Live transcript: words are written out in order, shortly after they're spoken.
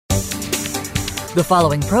The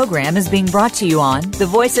following program is being brought to you on the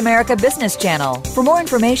Voice America Business Channel. For more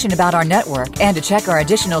information about our network and to check our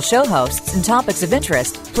additional show hosts and topics of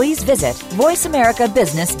interest, please visit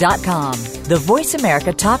voiceamericabusiness.com. The Voice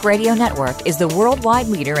America Talk Radio Network is the worldwide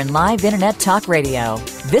leader in live Internet talk radio.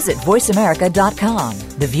 Visit voiceamerica.com.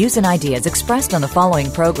 The views and ideas expressed on the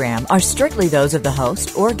following program are strictly those of the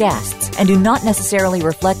host or guests and do not necessarily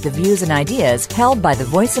reflect the views and ideas held by the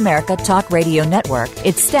Voice America Talk Radio Network,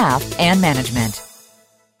 its staff, and management.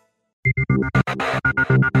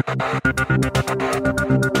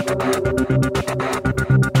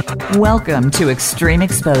 Welcome to Extreme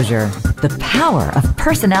Exposure, the power of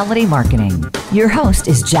personality marketing. Your host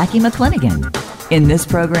is Jackie McClinigan. In this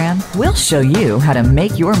program, we'll show you how to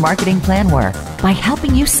make your marketing plan work by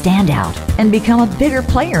helping you stand out and become a bigger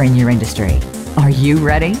player in your industry. Are you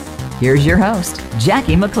ready? Here's your host,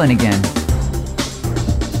 Jackie McClinigan.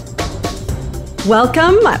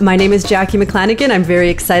 Welcome. My name is Jackie McClanigan. I'm very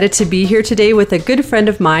excited to be here today with a good friend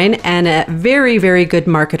of mine and a very, very good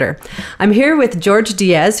marketer. I'm here with Jorge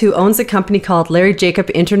Diaz, who owns a company called Larry Jacob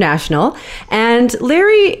International. And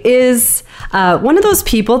Larry is one of those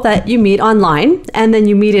people that you meet online and then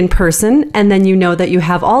you meet in person, and then you know that you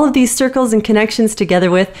have all of these circles and connections together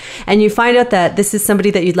with, and you find out that this is somebody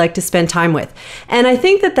that you'd like to spend time with. And I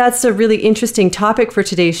think that that's a really interesting topic for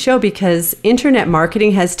today's show, because internet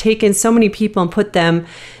marketing has taken so many people and put them,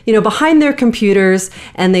 behind their computers,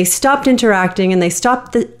 and they stopped interacting and they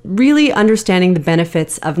stopped really understanding the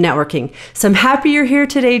benefits of networking. So I'm happy you're here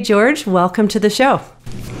today, Jorge. Welcome to the show.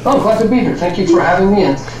 Oh, glad to be here. Thank you for having me.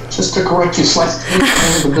 And just to correct you slightly,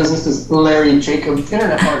 the business is Larry Jacob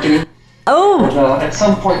Internet Marketing. Oh. And, at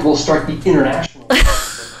some point, we'll start the international.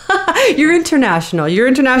 You're international. You're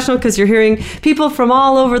international because you're hearing people from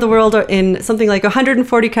all over the world in something like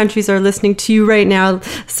 140 countries are listening to you right now.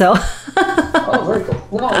 So. Oh, very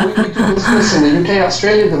cool. No, we do business in the UK,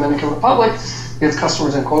 Australia, Dominican Republic. We have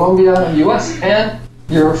customers in Colombia, US, and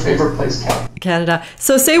your favorite place, Canada.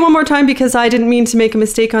 So say one more time, because I didn't mean to make a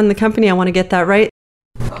mistake on the company. I want to get that right.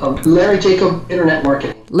 Larry Jacob Internet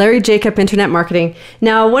Marketing. Larry Jacob Internet Marketing.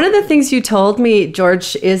 Now, one of the things you told me,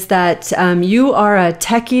 Jorge, is that you are a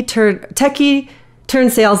techie turn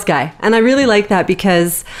sales guy. And I really like that,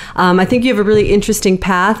 because I think you have a really interesting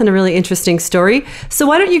path and a really interesting story. So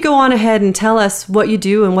why don't you go on ahead and tell us what you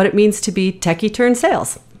do and what it means to be techie turn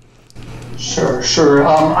sales? Sure.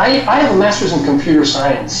 I have a master's in computer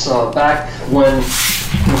science back when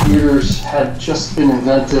computers had just been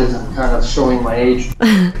invented. I'm kind of showing my age.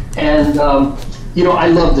 And, I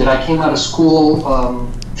loved it. I came out of school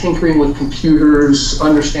tinkering with computers,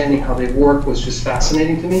 understanding how they work was just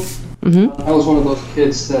fascinating to me. Mm-hmm. I was one of those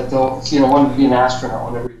kids that, wanted to be an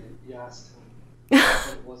astronaut whenever you asked.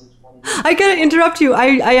 I gotta interrupt you.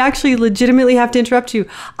 I actually legitimately have to interrupt you.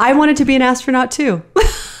 I wanted to be an astronaut too.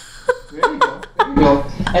 There you go.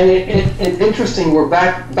 And it's interesting, we're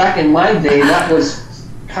back in my day, that was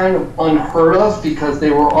kind of unheard of, because they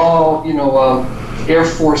were all, Air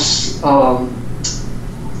Force, what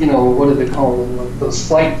do they call them? Those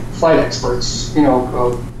flight experts,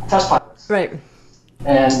 test pilots. Right.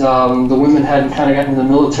 And the women hadn't kind of gotten in the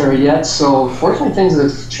military yet, so fortunately things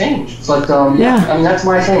have changed. But that's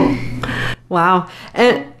my thing. Wow.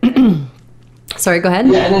 And sorry, go ahead.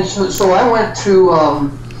 Yeah, and then so I went to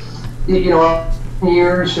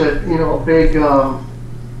years at a big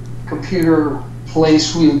computer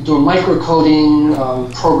place. We were doing microcoding,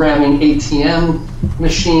 programming ATM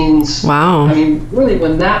machines. Wow. I mean, really,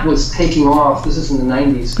 when that was taking off, this is in the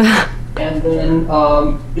 90s. And then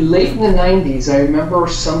late in the 90s, I remember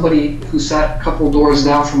somebody who sat a couple doors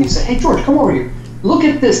down from me said, "Hey, Jorge, come over here. Look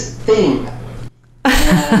at this thing."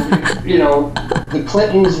 And, the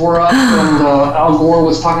Clintons were up, and Al Gore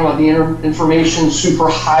was talking about the information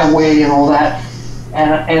superhighway and all that.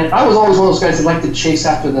 And I was always one of those guys that liked to chase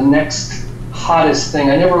after the next hottest thing.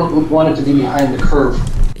 I never wanted to be behind the curve.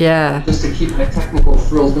 Yeah. Just to keep my technical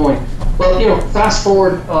thrills going. Well, fast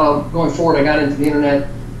forward, going forward, I got into the internet,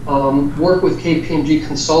 worked with KPMG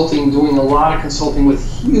Consulting, doing a lot of consulting with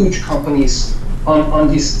huge companies on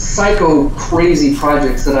these psycho crazy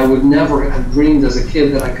projects that I would never have dreamed as a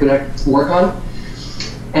kid that I could work on.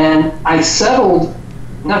 And I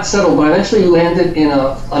but I eventually landed in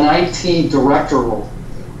an IT director role,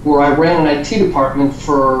 where I ran an IT department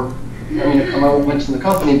for, I won't mention the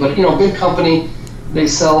company, but big company, they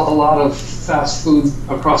sell a lot of fast food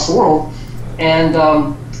across the world. And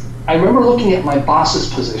I remember looking at my boss's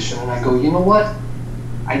position, and I go, you know what?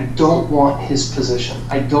 I don't want his position.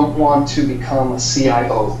 I don't want to become a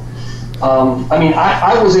CIO.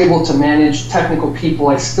 I was able to manage technical people.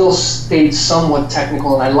 I still stayed somewhat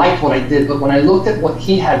technical, and I liked what I did. But when I looked at what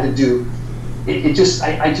he had to do, I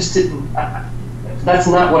just didn't. That's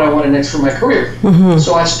not what I wanted next for my career.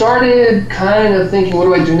 So I started kind of thinking, what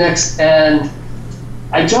do I do next? And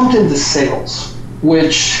I jumped into sales,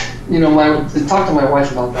 which, talk to my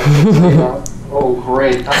wife about that. Oh,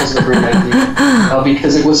 great, that was a great idea.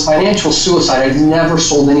 Because it was financial suicide. I'd never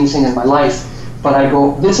sold anything in my life. But I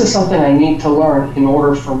go, this is something I need to learn in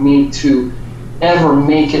order for me to ever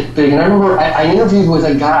make it big. And I remember I interviewed with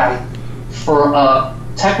a guy for a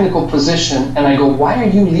technical position, and I go, why are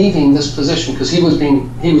you leaving this position? Because he was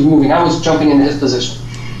moving, I was jumping into his position.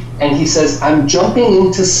 And he says, I'm jumping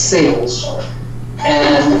into sales,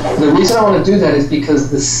 and the reason I want to do that is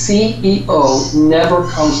because the CEO never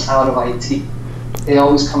comes out of IT. They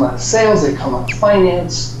always come out of sales, they come out of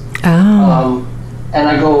finance. And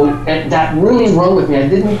I go, and that really rung with me.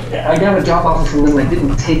 I got a job offer from them, I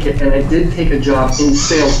didn't take it, and I did take a job in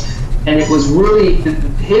sales. And it was really,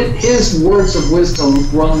 his words of wisdom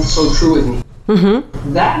rung so true with me.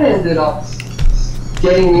 That ended up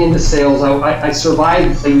getting me into sales. I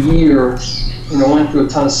survived a year, went through a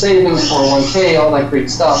ton of savings, 401k, all that great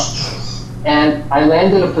stuff. And I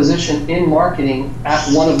landed a position in marketing at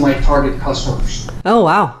one of my target customers. Oh,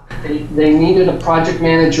 wow. They needed a project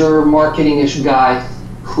manager, marketing-ish guy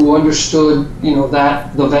who understood,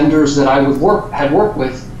 that the vendors that I had worked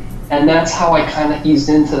with. And that's how I kind of eased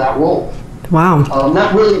into that role. Wow.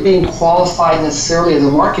 Not really being qualified necessarily as a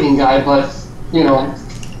marketing guy, but,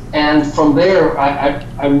 and from there,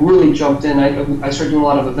 I really jumped in. I started doing a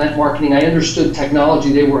lot of event marketing. I understood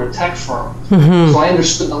technology. They were a tech firm. So I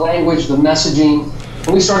understood the language, the messaging.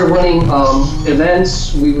 And we started running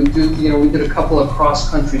events. We would do, we did a couple of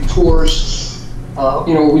cross-country tours.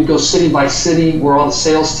 We'd go city by city where all the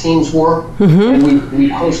sales teams were, and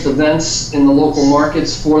we'd host events in the local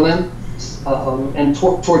markets for them. And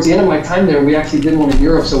towards the end of my time there, we actually did one in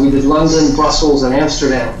Europe. So we did London, Brussels, and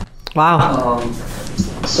Amsterdam. Wow.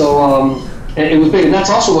 And it was big. And that's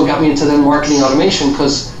also what got me into then marketing automation,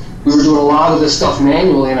 because we were doing a lot of this stuff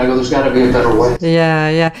manually, and I go, there's got to be a better way.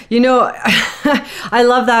 Yeah. I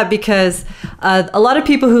love that because a lot of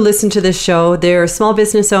people who listen to this show, they're small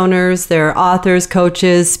business owners, they're authors,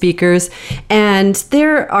 coaches, speakers, and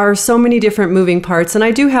there are so many different moving parts. And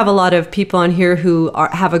I do have a lot of people on here who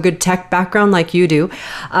have a good tech background like you do.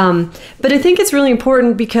 But I think it's really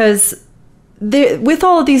important because with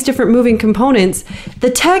all of these different moving components,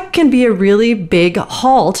 the tech can be a really big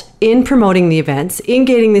halt in promoting the events, in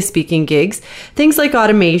getting the speaking gigs, things like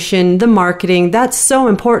automation, the marketing, that's so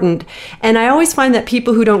important. And I always find that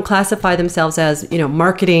people who don't classify themselves as,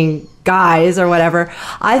 marketing guys or whatever,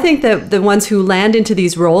 I think that the ones who land into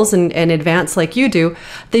these roles and advance like you do,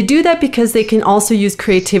 they do that because they can also use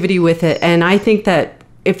creativity with it. And I think that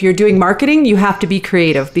if you're doing marketing, you have to be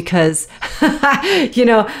creative because,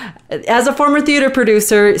 as a former theater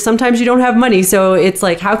producer, sometimes you don't have money. So it's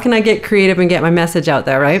like, how can I get creative and get my message out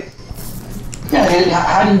there, right? Yeah, and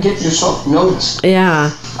how do you get yourself noticed?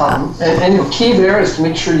 Yeah. And the key there is to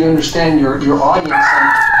make sure you understand your audience.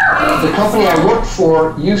 And the company I worked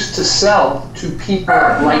for used to sell to people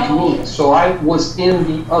like me. So I was in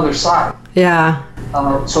the other side. Yeah.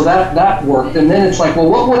 So that worked. And then it's like, well,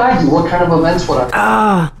 what would I do? What kind of events would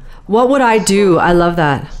I do? What would I do? I love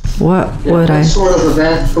that. What sort of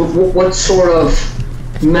event, what sort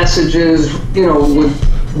of messages, would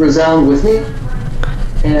resound with me?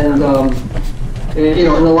 And, and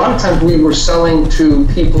a lot of times we were selling to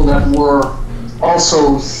people that were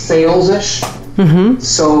also sales-ish.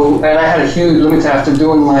 So, and I had after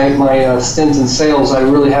doing my stint in sales, I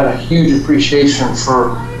really had a huge appreciation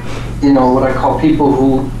for, what I call people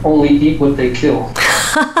who only eat what they kill.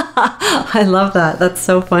 I love that. That's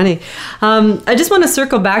so funny. I just want to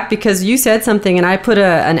circle back because you said something and I put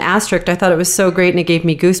an asterisk. I thought it was so great and it gave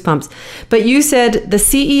me goosebumps. But you said the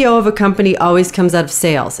CEO of a company always comes out of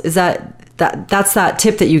sales. Is that's that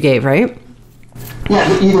tip that you gave, right?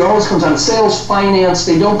 Yeah, it either always comes out of sales, finance.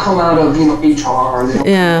 They don't come out of, HR. They don't come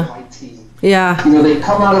out of IT. Yeah. They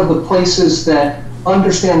come out of the places that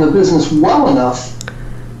understand the business well enough.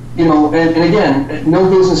 And again, no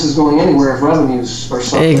business is going anywhere if revenues are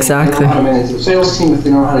something. Exactly. They don't know how to manage their sales team, if they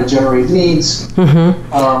don't know how to generate leads, and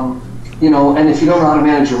if you don't know how to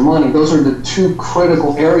manage your money, those are the two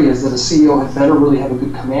critical areas that a CEO had better really have a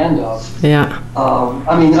good command of. Yeah.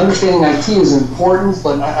 Understanding IT is important,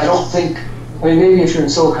 but I don't think, maybe if you're in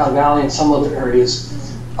Silicon Valley and some other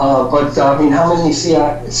areas, but how many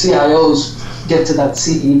CIOs get to that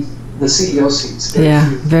the CEO seats.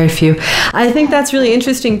 Very few. I think that's really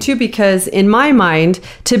interesting too, because in my mind,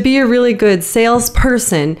 to be a really good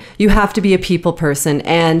salesperson, you have to be a people person.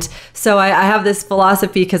 And so I have this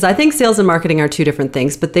philosophy, because I think sales and marketing are two different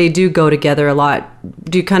things, but they do go together a lot.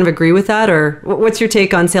 Do you kind of agree with that? Or what's your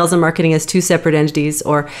take on sales and marketing as two separate entities?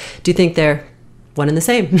 Or do you think they're one and the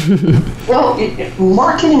same? Well,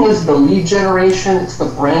 marketing is the lead generation, it's the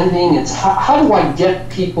branding, it's how do I get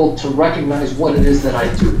people to recognize what it is that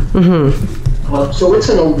I do. So it's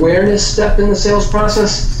an awareness step in the sales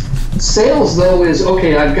process. Sales, though, is,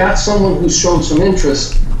 okay, I've got someone who's shown some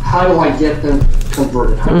interest, how do I get them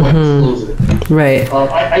converted? How do I close it? Right.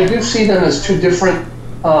 I do see them as two different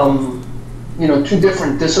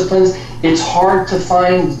disciplines. It's hard to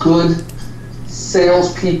find good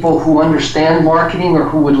salespeople who understand marketing or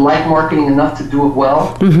who would like marketing enough to do it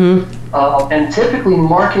well. And typically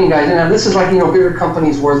marketing guys, and now this is like, bigger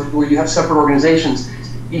companies where you have separate organizations,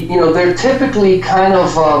 they're typically kind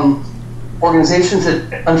of organizations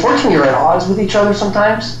that unfortunately are at odds with each other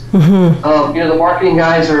sometimes. The marketing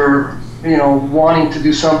guys are, wanting to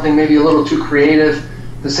do something maybe a little too creative.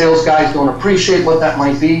 The sales guys don't appreciate what that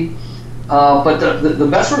might be. But the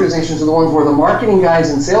best organizations are the ones where the marketing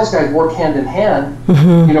guys and sales guys work hand in hand,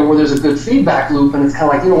 where there's a good feedback loop, and it's kind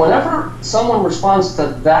of like, whenever someone responds to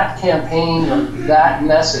that campaign or that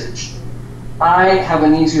message, I have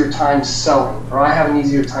an easier time selling, or I have an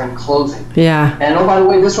easier time closing. Yeah. And by the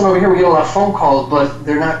way, this one over here, we get a lot of phone calls, but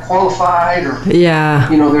they're not qualified, or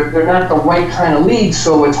they're not the right kind of leads,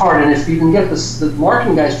 so it's hard. And if you can get the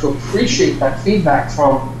marketing guys to appreciate that feedback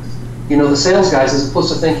from the sales guys, as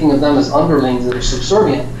opposed to thinking of them as underlings that are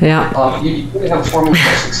subservient, you really have a formula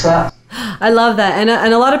for success. I love that. And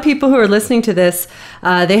a lot of people who are listening to this,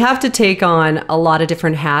 they have to take on a lot of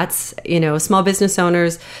different hats. Small business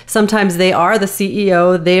owners, sometimes they are the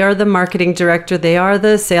CEO, they are the marketing director, they are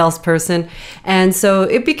the salesperson. And so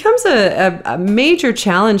it becomes a major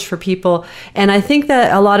challenge for people. And I think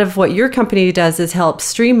that a lot of what your company does is help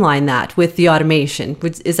streamline that with the automation.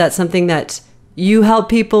 Is that something that you help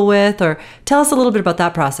people with, or tell us a little bit about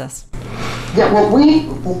that process? Yeah, well,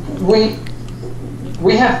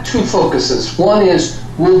 we have two focuses. One is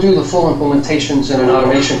we'll do the full implementations in an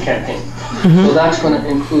automation campaign. So that's going to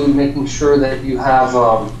include making sure that you have,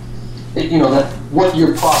 that what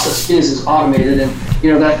your process is automated, and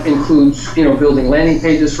that includes building landing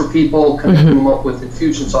pages for people, connecting them up with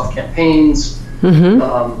Infusionsoft campaigns,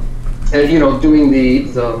 and doing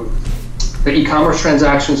the e-commerce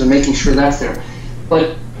transactions and making sure that's there.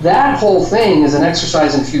 But that whole thing is an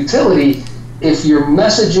exercise in futility if you're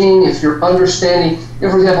messaging, if you're understanding.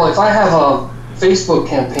 For example, if I have a Facebook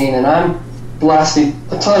campaign and I'm blasting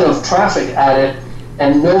a ton of traffic at it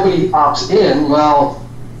and nobody opts in, well,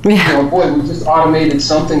 we just automated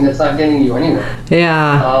something that's not getting you anywhere.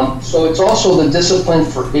 So it's also the discipline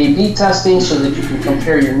for A/B testing so that you can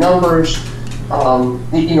compare your numbers.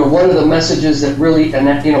 What are the messages that really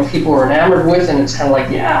people are enamored with, and it's kind of like,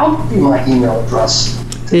 I'll give you my email address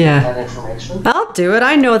to get that information. I'll do it.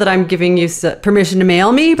 I know that I'm giving you permission to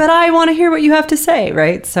mail me, but I want to hear what you have to say,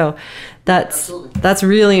 right? So that's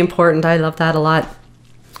really important. I love that a lot.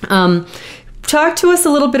 Talk to us a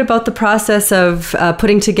little bit about the process of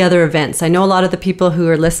putting together events. I know a lot of the people who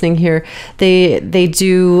are listening here, they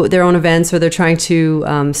do their own events, or they're trying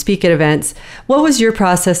to speak at events. What was your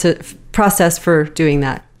process for doing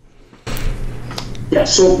that? Yeah,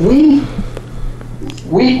 so we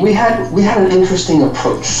had an interesting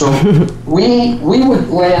approach. So we would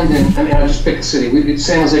land in, I'll just pick a city. We did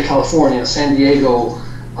San Jose, California, San Diego,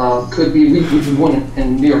 we did one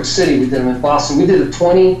in New York City, we did them in Boston. We did a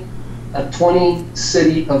 20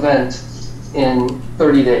 city event in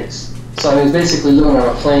 30 days. So it was basically living on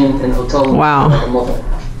a plane in a hotel room for like a month and a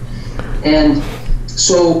half. And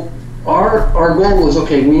so our goal was,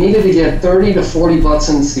 we needed to get 30 to 40 butts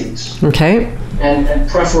in seats. Okay. And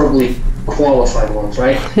preferably qualified ones,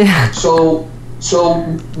 right? Yeah. So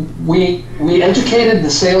we educated the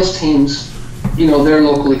sales teams, there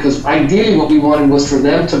locally, because ideally what we wanted was for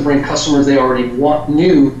them to bring customers they already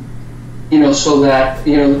knew, so that,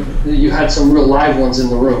 you had some real live ones in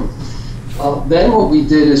the room. Then what we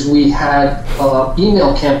did is we had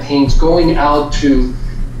email campaigns going out to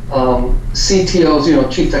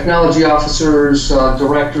CTOs, Chief Technology Officers,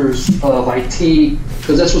 Directors of IT,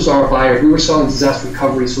 because this was our buyer. We were selling disaster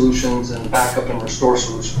recovery solutions and backup and restore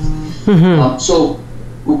solutions. So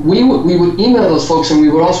we would email those folks, and we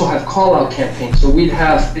would also have call-out campaigns. So we'd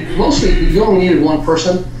have, mostly, you only needed one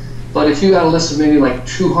person, but if you had a list of maybe like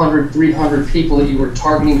 200, 300 people that you were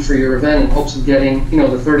targeting for your event in hopes of getting,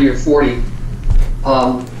 the 30 or 40,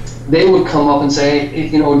 they would come up and say,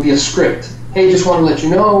 it would be a script. hey, just want to let you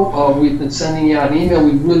know, we've been sending you out an email.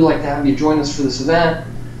 We'd really like to have you join us for this event.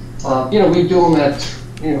 We do them at,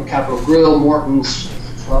 Capitol Grill, Morton's,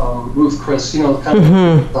 Ruth Chris, kind of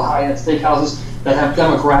the high-end steakhouses that have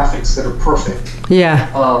demographics that are perfect.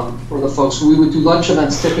 Yeah. For the folks. So we would do lunch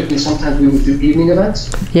events typically. Sometimes we would do evening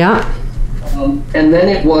events. Yeah. And then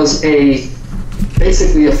it was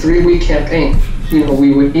basically a 3-week campaign.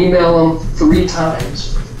 We would email them 3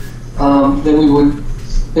 times. Then we would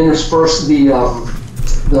intersperse the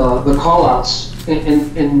call-outs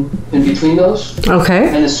in between those. Okay.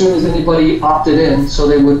 And as soon as anybody opted in, so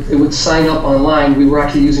they would sign up online. We were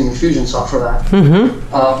actually using Infusionsoft for that.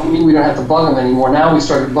 Mm-hmm. We don't have to bug them anymore. Now we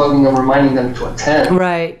started bugging them, reminding them to attend.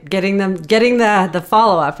 Right. Getting the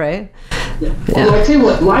follow-up, right? Yeah. Well, I tell you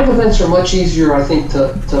what, live events are much easier, I think,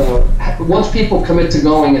 to once people commit to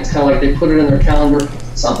going, it's kind of like they put it in their calendar.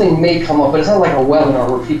 Something may come up, but it's not like a webinar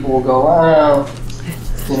where people will go,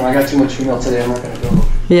 I got too much email today, I'm not going to go.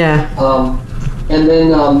 Yeah. And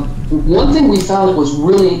then one thing we found that was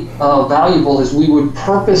really valuable is we would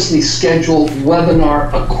purposely schedule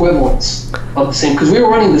webinar equivalents of the same, because we were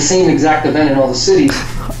running the same exact event in all the cities.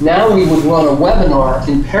 Now we would run a webinar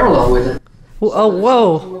in parallel with it. Oh,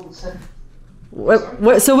 whoa.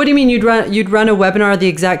 So what do you mean you'd run a webinar, the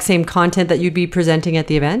exact same content that you'd be presenting at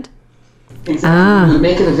the event? Exactly. We would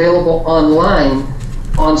make it available online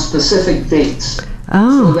on specific dates.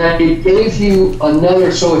 So that it gave you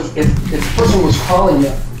another, so if a person was calling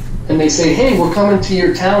you and they say, hey, we're coming to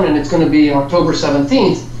your town and it's going to be October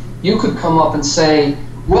 17th, you could come up and say,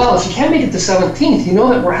 well, if you can't make it the 17th, you know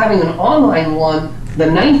that we're having an online one the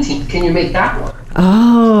 19th. Can you make that one?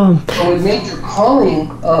 Oh. So it made your calling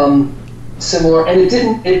similar, and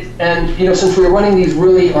since we were running these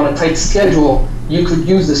really on a tight schedule, you could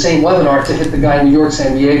use the same webinar to hit the guy in New York,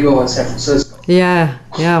 San Diego, and San Francisco. Yeah,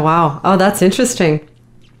 wow. Oh, that's interesting.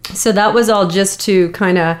 So that was all just to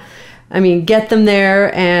kind of, get them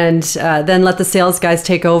there and then let the sales guys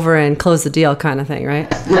take over and close the deal kind of thing, right?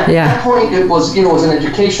 Yeah. At that point, it was an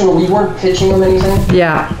educational, we weren't pitching them anything.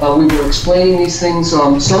 Yeah. We were explaining these things.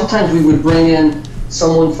 Sometimes we would bring in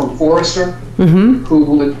someone from Forrester who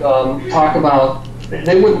would talk about,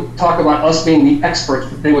 they wouldn't talk about us being the experts,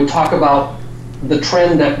 but they would talk about the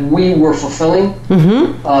trend that we were fulfilling,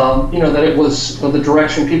 that it was the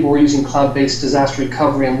direction people were using cloud-based disaster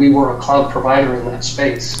recovery, and we were a cloud provider in that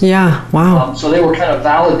space. Yeah, wow. So they were kind of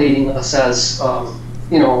validating us as,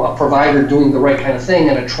 a provider doing the right kind of thing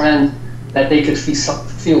and a trend that they could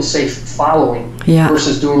feel safe following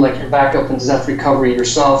versus doing like your backup and disaster recovery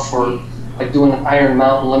yourself, or like doing an Iron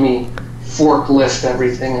Mountain, let me forklift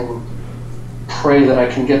everything and pray that I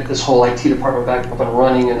can get this whole IT department back up and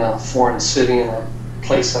running in a foreign city in a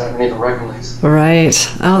place that I don't even recognize. Right.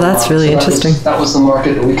 Oh, that's really interesting. That was the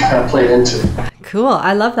market that we kind of played into. Cool.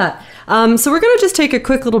 I love that. So we're going to just take a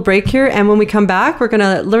quick little break here, and when we come back, we're going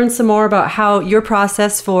to learn some more about how your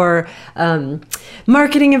process for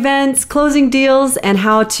marketing events, closing deals, and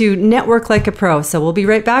how to network like a pro. So we'll be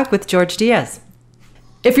right back with Jorge Diaz.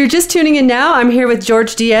 If you're just tuning in now, I'm here with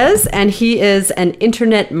Jorge Diaz, and he is an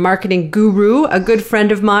internet marketing guru, a good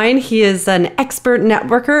friend of mine. He is an expert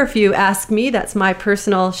networker, if you ask me. That's my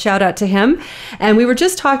personal shout out to him. And we were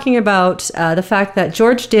just talking about the fact that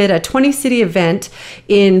Jorge did a 20-city event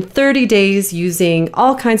in 30 days using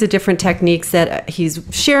all kinds of different techniques that he's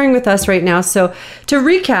sharing with us right now. So to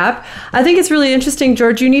recap, I think it's really interesting,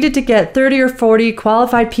 Jorge, you needed to get 30 or 40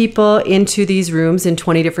 qualified people into these rooms in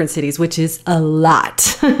 20 different cities, which is a lot.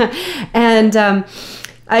 And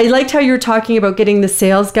I liked how you were talking about getting the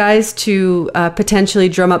sales guys to potentially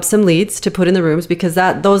drum up some leads to put in the rooms, because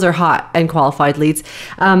those are hot and qualified leads.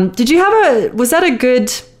 Was that a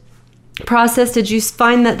good process? Did you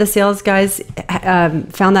find that the sales guys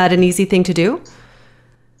found that an easy thing to do?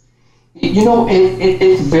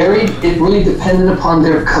 It varied. It really depended upon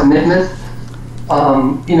their commitment,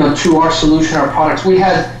 to our solution, our products.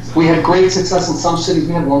 We had great success in some cities.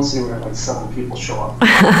 We had one city where like 7 people show up,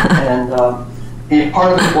 and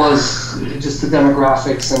part of it was just the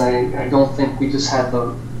demographics, and I don't think we just had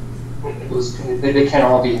they can't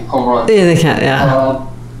all be home runs. Yeah, they can't. Yeah.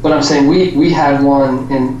 But I'm saying we had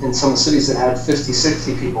one in some cities that had 50,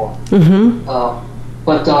 60 people. Mm-hmm.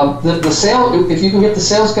 But the sale, if you can get the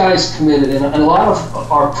sales guys committed, and a lot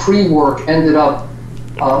of our pre-work ended up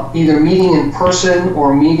either meeting in person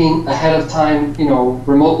or meeting ahead of time,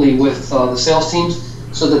 remotely with the sales teams,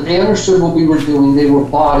 so that they understood what we were doing. They were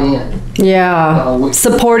bought in. Yeah,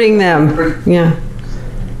 supporting them. Yeah.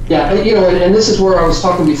 Yeah, and this is where I was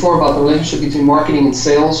talking before about the relationship between marketing and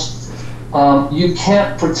sales. You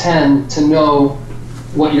can't pretend to know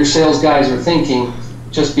what your sales guys are thinking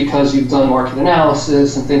just because you've done market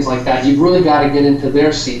analysis and things like that. You've really got to get into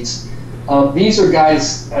their seats. These are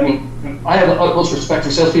guys, I mean, I have the utmost respect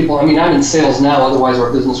for salespeople. I mean, I'm in sales now, otherwise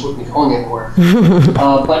our business wouldn't be going anywhere.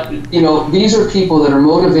 But, these are people that are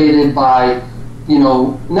motivated by,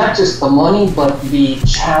 not just the money, but the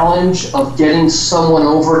challenge of getting someone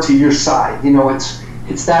over to your side.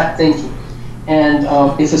 It's that thinking. And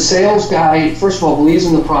if a sales guy, first of all, believes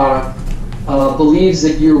in the product, believes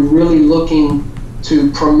that you're really looking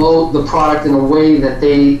to promote the product in a way that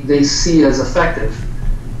they see as effective,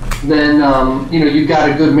 then you've got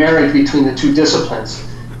a good marriage between the two disciplines.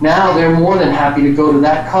 Now they're more than happy to go to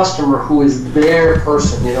that customer who is their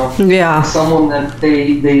person, someone that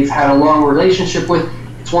they've had a long relationship with.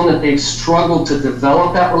 It's one that they've struggled to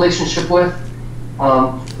develop that relationship with.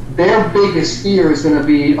 Their biggest fear is going to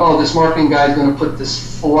be, this marketing guy is going to put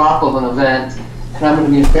this flop of an event, and I'm going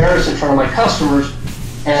to be embarrassed in front of my customers.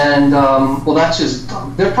 And that's just,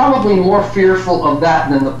 they're probably more fearful of that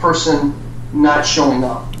than the person not showing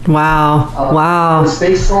up. Wow. Because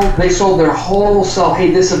they sold their whole self.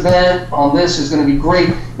 Hey, this event on this is going to be great.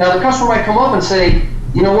 Now the customer might come up and say,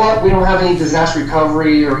 you know what, we don't have any disaster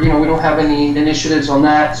recovery, or we don't have any initiatives on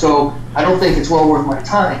that, so I don't think it's well worth my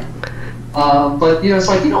time. But it's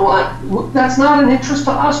like, you know what, that's not an interest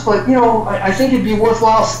to us, but I think it'd be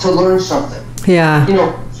worthwhile to learn something. Yeah.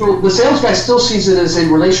 So the sales guy still sees it as a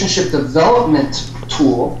relationship development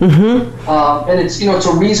tool, and it's it's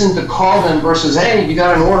a reason to call them versus, hey, you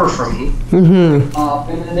got an order from me, and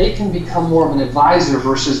then they can become more of an advisor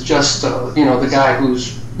versus just the guy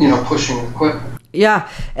who's pushing equipment. Yeah.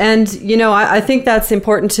 And, I think that's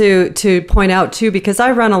important to point out too, because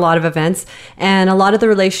I run a lot of events, and a lot of the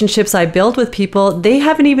relationships I build with people, they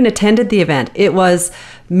haven't even attended the event. It was,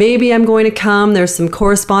 maybe I'm going to come. There's some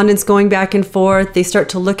correspondence going back and forth. They start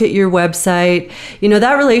to look at your website.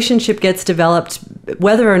 That relationship gets developed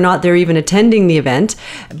whether or not they're even attending the event.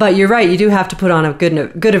 But you're right. You do have to put on a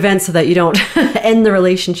good event so that you don't end the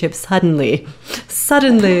relationship suddenly.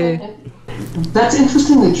 That's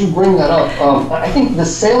interesting that you bring that up. I think the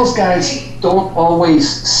sales guys don't always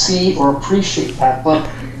see or appreciate that, but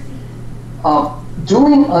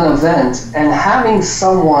doing an event and having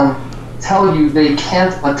someone tell you they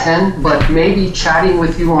can't attend, but maybe chatting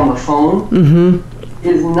with you on the phone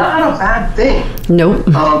is not a bad thing. Nope.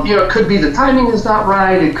 It could be the timing is not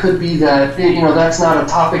right. It could be that that's not a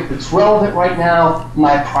topic that's relevant right now.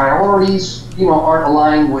 My priorities aren't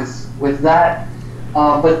aligned with that.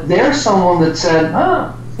 But there's someone that said,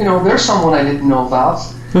 there's someone I didn't know about.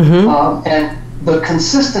 And the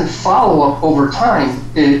consistent follow-up over time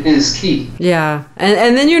is key. Yeah.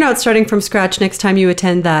 And then you're not starting from scratch next time you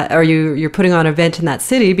attend that, or you're putting on an event in that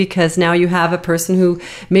city, because now you have a person who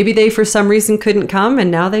maybe they for some reason couldn't come and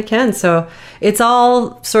now they can. So it's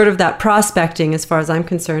all sort of that prospecting as far as I'm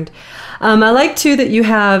concerned. I like too that you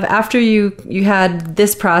have, after you had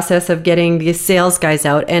this process of getting these sales guys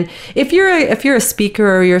out, and if you're a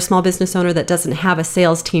speaker or you're a small business owner that doesn't have a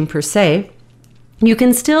sales team per se, you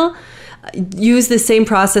can still use the same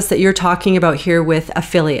process that you're talking about here with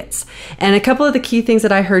affiliates. And a couple of the key things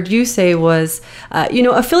that I heard you say was,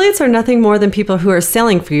 affiliates are nothing more than people who are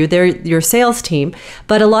selling for you. They're your sales team.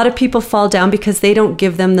 But a lot of people fall down because they don't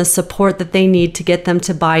give them the support that they need to get them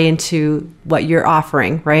to buy into what you're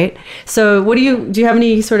offering, right? So do you have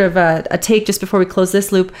any sort of a take, just before we close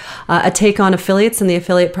this loop, a take on affiliates and the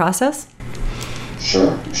affiliate process?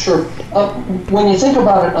 Sure. When you think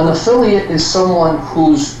about it, an affiliate is someone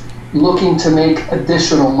who's looking to make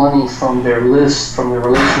additional money from their list, from their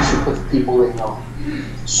relationship with the people they know.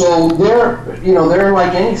 So they're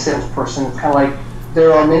like any salesperson. It's kind of like,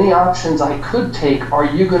 there are many options I could take. Are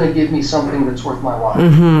you going to give me something that's worth my while?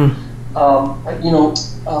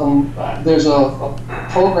 There's a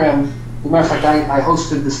program. As a matter of fact, I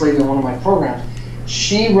hosted this lady on one of my programs.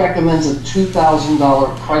 She recommends a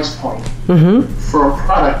 $2,000 price point for a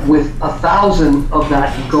product, with $1,000 of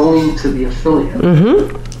that going to the affiliate.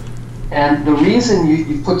 And the reason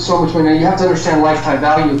you put so much money, you have to understand lifetime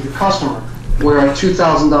value of your customer, where a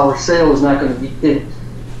 $2,000 sale is not going to be it.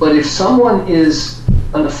 But if someone is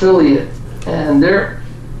an affiliate and they're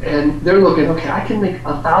looking, okay, I can make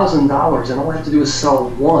 $1,000 and all I have to do is sell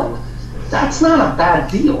one, that's not a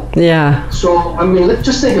bad deal. Yeah. So, I mean, let's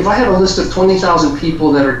just think, if I had a list of 20,000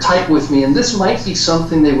 people that are tight with me, and this might be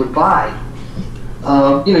something they would buy,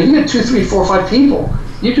 you get 2, 3, 4, 5 people,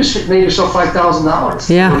 you just made yourself $5,000.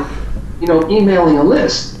 Yeah. Emailing a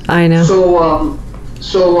list. I know. So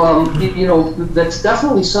that's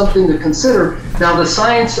definitely something to consider. Now, the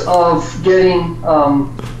science of getting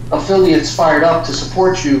affiliates fired up to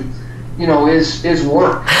support you, is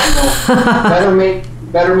work.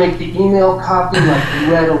 better make the email copy like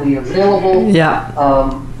readily available. Yeah.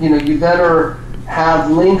 You better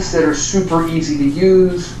have links that are super easy to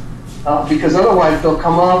use, because otherwise they'll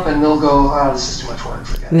come up and they'll go, this is too much work,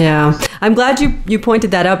 forget it. Yeah. I'm glad you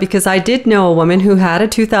pointed that out, because I did know a woman who had a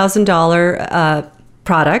 $2,000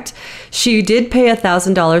 product. She did pay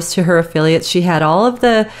 $1,000 to her affiliates. She had all of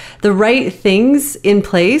the right things in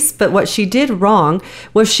place, but what she did wrong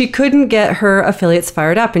was she couldn't get her affiliates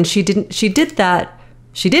fired up, and she didn't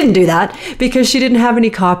do that because she didn't have any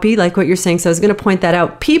copy, like what you're saying. So I was going to point that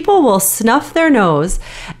out. People will snuff their nose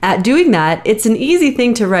at doing that. It's an easy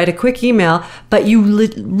thing to write a quick email, but you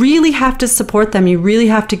really have to support them. You really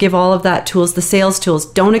have to give all of that tools, the sales tools.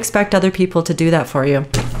 Don't expect other people to do that for you.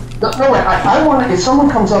 No, I want to, if someone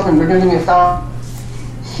comes up and they're going to give me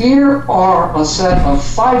 $1,000, here are a set of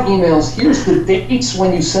 5 emails. Here's the dates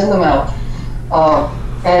when you send them out.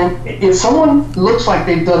 And if someone looks like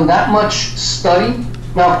they've done that much study,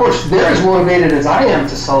 now, of course, they're as motivated as I am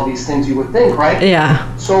to sell these things, you would think, right?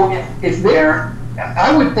 Yeah. So if they're,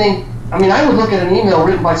 I would look at an email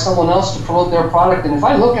written by someone else to promote their product, and if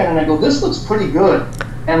I look at it and I go, this looks pretty good,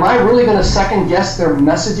 am I really going to second guess their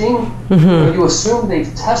messaging? Mm-hmm. You assume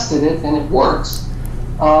they've tested it and it works,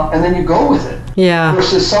 and then you go with it. Yeah.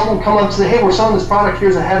 Versus someone come up and say, hey, we're selling this product,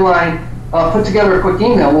 here's a headline, put together a quick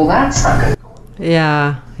email. Well, that's not going to go.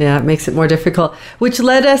 Yeah, it makes it more difficult, which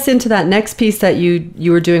led us into that next piece that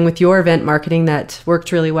you were doing with your event marketing that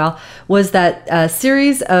worked really well, was that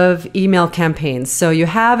series of email campaigns. So you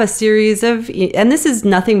have a series of, and this is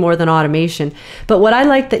nothing more than automation, but what I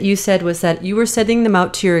liked that you said was that you were sending them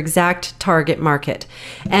out to your exact target market.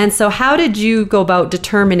 And so how did you go about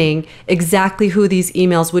determining exactly who these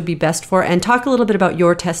emails would be best for? And talk a little bit about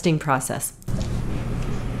your testing process.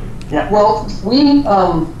 Yeah, well,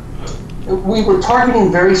 we were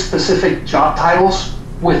targeting very specific job titles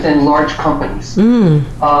within large companies. And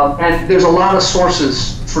there's a lot of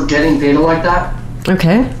sources for getting data like that.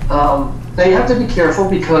 Okay. Now you have to be careful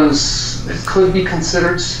because it could be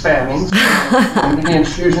considered spamming. The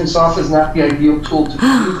Infusionsoft is not the ideal tool to be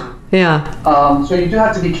using. Yeah. So you do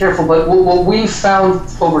have to be careful, but what we've found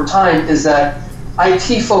over time is that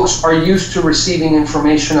IT folks are used to receiving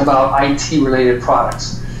information about IT-related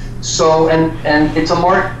products. So, and it's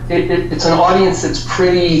it's an audience that's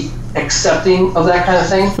pretty accepting of that kind of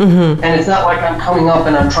thing. Mm-hmm. And it's not like I'm coming up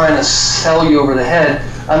and I'm trying to sell you over the head.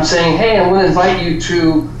 I'm saying, hey, I'm going to invite you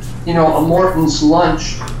to, a Morton's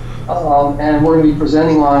lunch, and we're going to be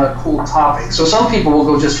presenting on a cool topic. So some people will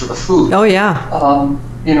go just for the food. Oh, yeah.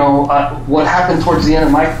 What happened towards the end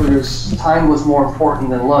of my career is time was more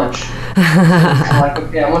important than lunch. Like,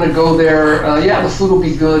 okay, I'm going to go there. The food will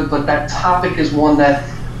be good, but that topic is one that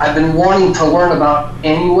I've been wanting to learn about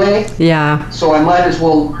anyway. Yeah. So I might as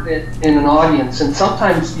well learn it in an audience. And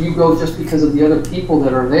sometimes you go just because of the other people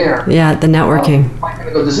that are there. Yeah, the networking. I'm going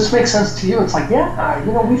to go, does this make sense to you? It's like,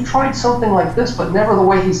 we've tried something like this, but never the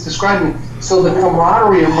way he's describing it. So the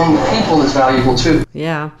camaraderie among the people is valuable too.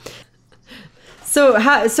 Yeah. So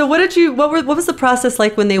what was the process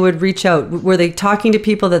like when they would reach out? Were they talking to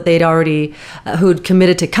people that they'd already, who'd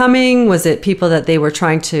committed to coming? Was it people that they were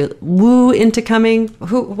trying to woo into coming?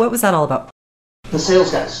 What was that all about? The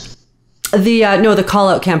sales guys. The call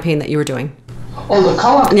out campaign that you were doing. Oh, the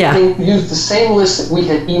call out campaign used the same list that we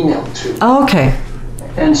had emailed to. Oh, okay.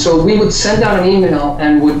 And so we would send out an email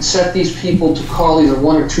and would set these people to call either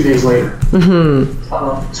 1 or 2 days later.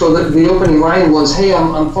 Mm-hmm. So the opening line was, hey,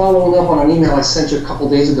 I'm following up on an email I sent you a couple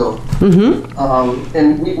days ago. Mm-hmm.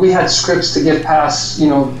 And we had scripts to get past,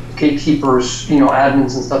 gatekeepers,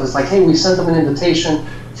 admins and stuff. It's like, hey, we sent them an invitation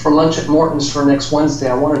for lunch at Morton's for next Wednesday.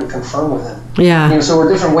 I wanted to confirm with him. Yeah. So there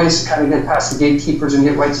were different ways to kind of get past the gatekeepers and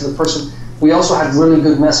get right to the person. We also had really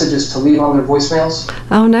good messages to leave on their voicemails.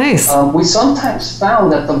 Oh, nice. We sometimes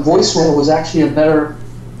found that the voicemail was actually a better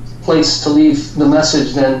place to leave the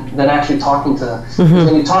message than actually talking to them. Mm-hmm.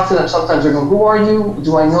 When you talk to them, sometimes they're going, who are you?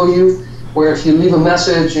 Do I know you? Where if you leave a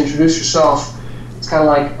message, introduce yourself, it's kind of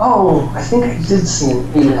like, oh, I think I did see an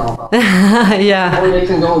email about that. Yeah. Or they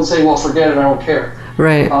can go and say, well, forget it, I don't care.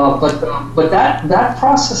 Right. But that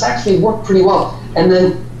process actually worked pretty well. And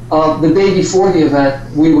then the day before the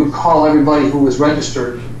event, we would call everybody who was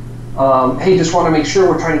registered. Hey, just want to make sure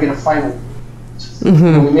we're trying to get a final. Mm-hmm.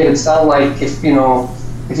 And we made it sound like if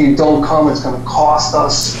you don't come, it's going to cost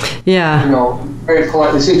us. Yeah. Very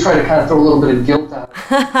politely. So you try to kind of throw a little bit of guilt at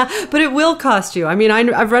it. But it will cost you. I mean,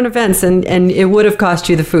 I've run events and it would have cost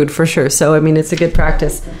you the food for sure. So, I mean, it's a good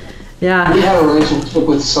practice. Yeah. We have a relationship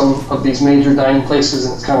with some of these major dining places,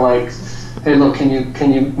 and it's kind of like, hey, look, can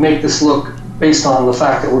you make this look based on the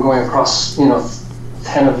fact that we're going across,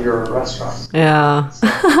 10 of your restaurants. Yeah. So,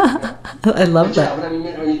 I love that. But I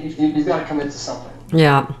mean, you've got to commit to something.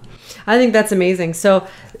 Yeah. I think that's amazing. So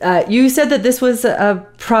you said that this was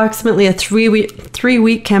approximately a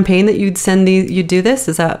 3-week campaign that you'd do this.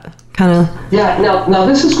 Is that kind of? Yeah. Now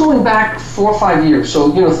this is going back 4 or 5 years.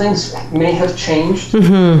 So things may have changed.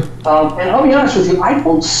 Mm-hmm. And I'll be honest with you, I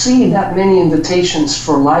don't see that many invitations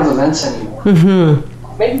for live events anymore.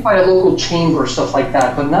 Mm-hmm. Maybe by a local chamber, stuff like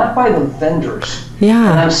that, but not by the vendors. Yeah.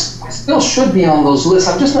 And I still should be on those lists.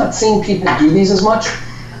 I'm just not seeing people do these as much.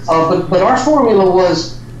 But our formula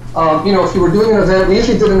was. If you were doing an event, we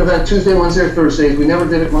usually did an event Tuesday, Wednesday, or Thursdays. We never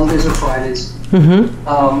did it Mondays or Fridays.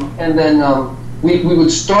 Mm-hmm. And then we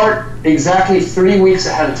would start exactly 3 weeks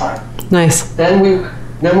ahead of time. Nice. Then we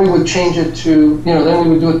would change it to, then we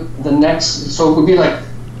would do it the next, so it would be like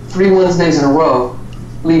 3 Wednesdays in a row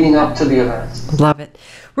leading up to the event. Love it.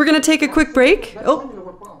 We're going to take a quick break.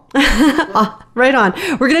 Right on.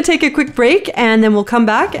 We're going to take a quick break, and then we'll come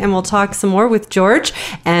back and we'll talk some more with George,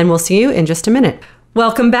 and we'll see you in just a minute.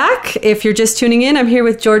 Welcome back. If you're just tuning in, I'm here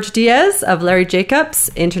with Jorge Diaz of Larry Jacob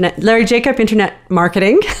Internet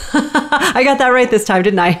Marketing. I got that right this time,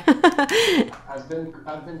 didn't I?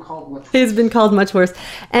 I've been called much worse. He's been called much worse.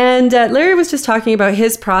 And Larry was just talking about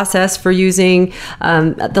his process for using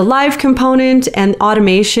the live component and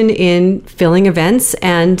automation in filling events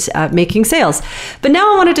and making sales. But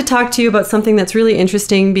now I wanted to talk to you about something that's really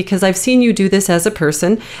interesting, because I've seen you do this as a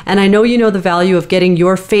person, and I know you know the value of getting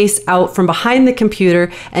your face out from behind the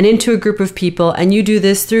computer and into a group of people, and you do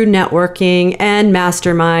this through networking and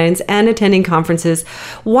masterminds and attending conferences.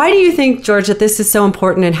 Why do you think, George, that this is so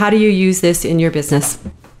important, and how do you use this in your business?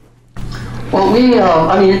 Well,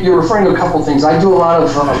 you're referring to a couple things. I do a lot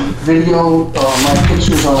of video, my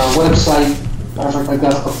pictures on our website. Matter of fact, I've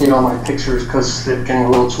got to update all my pictures because they're getting a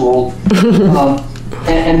little too old.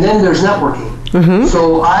 And then there's networking. Mm-hmm.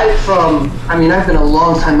 So I've been a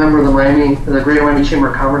long-time member of the Greater Miami Chamber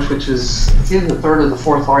of Commerce, which is either the third or the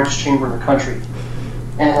fourth largest chamber in the country.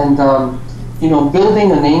 And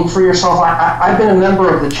building a name for yourself. I've been a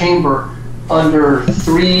member of the chamber under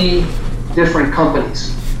 3 different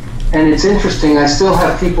companies. And it's interesting, I still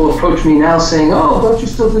have people approach me now saying, "Oh, don't you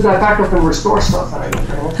still do that backup and restore stuff?" And I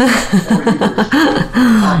go,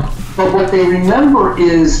 but what they remember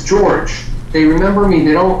is George. They remember me.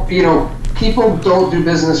 They don't, people don't do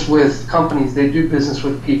business with companies, they do business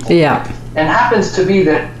with people. Yeah. And it happens to be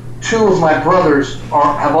that 2 of my brothers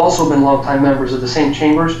have also been longtime members of the same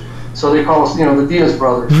chambers. So they call us, the Diaz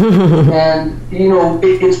brothers. And,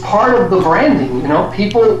 it's part of the branding,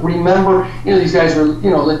 people remember, these guys are,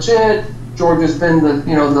 legit. George has been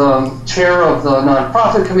the chair of the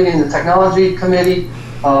nonprofit committee and the technology committee.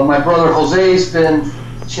 My brother Jose's been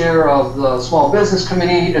chair of the small business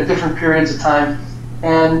committee at different periods of time.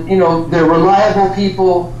 And, they're reliable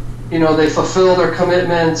people. They fulfill their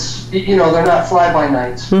commitments. They're not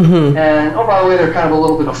fly-by-nights. Mm-hmm. And, oh, by the way, they're kind of a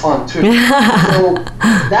little bit of fun, too. So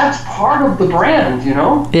that's part of the brand,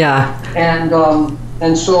 Yeah.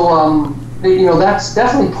 And so, that's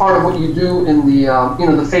definitely part of what you do in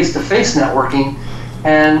the face-to-face networking.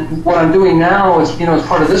 And what I'm doing now is, as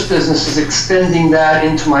part of this business, is extending that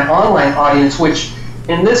into my online audience, which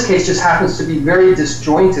in this case just happens to be very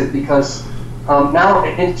disjointed because now,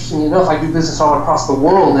 interestingly enough, I do business all across the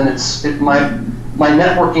world, and my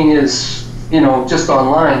networking is, just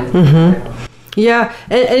online. Mm-hmm. Yeah,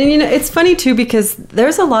 and it's funny too, because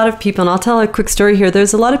there's a lot of people, and I'll tell a quick story here.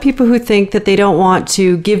 There's a lot of people who think that they don't want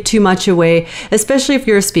to give too much away, especially if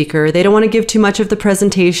you're a speaker. They don't want to give too much of the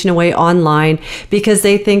presentation away online because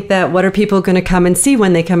they think that what are people going to come and see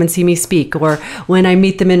when they come and see me speak or when I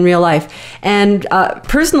meet them in real life. And a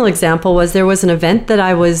personal example was there was an event that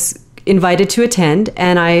I was invited to attend,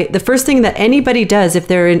 and the first thing that anybody does if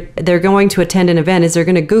they're going to attend an event is they're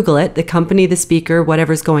going to Google it, the company, the speaker,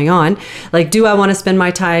 whatever's going on. Like, do I want to spend my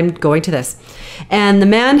time going to this? And the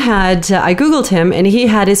man I Googled him, and he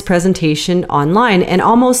had his presentation online, and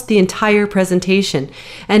almost the entire presentation.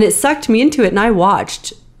 And it sucked me into it, and I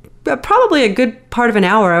watched probably a good part of an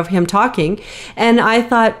hour of him talking, and I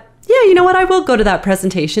thought, yeah, you know what? I will go to that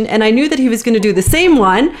presentation. And I knew that he was going to do the same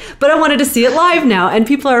one, but I wanted to see it live now. And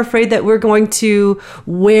people are afraid that we're going to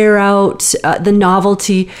wear out the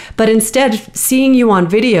novelty. But instead, seeing you on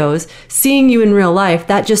videos, seeing you in real life,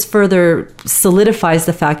 that just further solidifies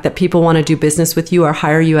the fact that people want to do business with you or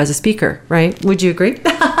hire you as a speaker, right? Would you agree?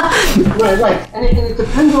 Right. And it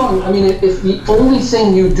depends on, if the only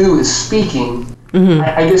thing you do is speaking, mm-hmm.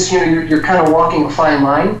 I guess, you're kind of walking a fine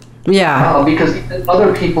line. Yeah. Because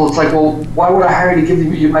other people, it's like, well, why would I hire you to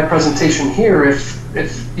give you my presentation here if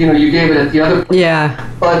if you gave it at the other place. Yeah.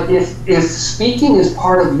 But if speaking is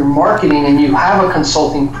part of your marketing and you have a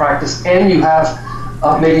consulting practice and you have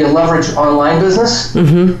maybe a leveraged online business,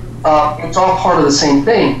 it's all part of the same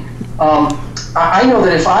thing. I know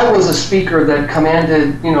that if I was a speaker that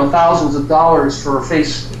commanded thousands of dollars for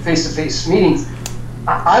face-to-face meetings,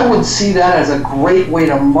 I would see that as a great way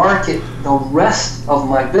to market the rest of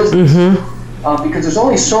my business. Because there's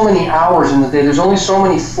only so many hours in the day. There's only so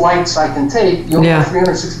many flights I can take. You only have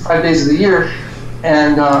 365 days of the year.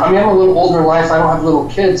 And I'm a little older in life. I don't have little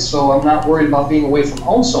kids, so I'm not worried about being away from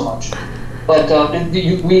home so much. But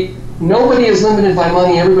nobody is limited by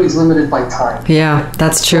money. Everybody's limited by time. Yeah,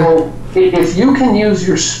 that's true. So if you can use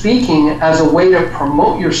your speaking as a way to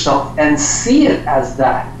promote yourself and see it as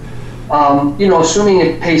that, assuming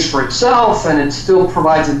it pays for itself and it still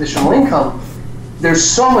provides additional income, there's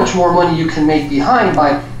so much more money you can make behind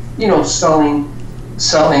by, selling,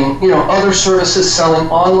 other services, selling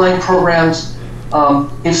online programs.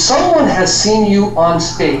 If someone has seen you on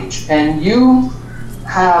stage and you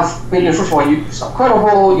have, first of all, you sound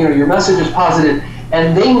credible, your message is positive,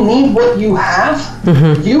 and they need what you have,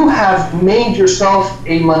 you have made yourself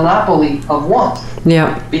a monopoly of want.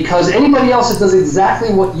 Yeah. Because anybody else that does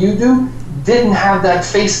exactly what you do didn't have that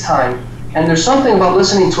face time. And there's something about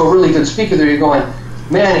listening to a really good speaker there, you're going,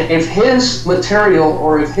 man, if his material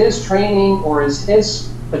or if his training or his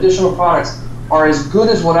additional products are as good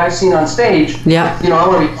as what I've seen on stage, I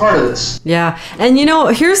want to be part of this. Yeah. And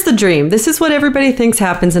here's the dream. This is what everybody thinks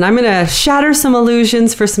happens. And I'm going to shatter some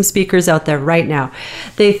illusions for some speakers out there right now.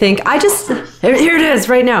 They think, here it is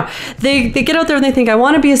right now. They get out there and they think, I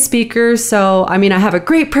want to be a speaker. So, I have a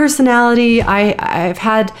great personality. I've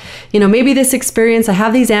had, maybe this experience. I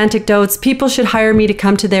have these anecdotes. People should hire me to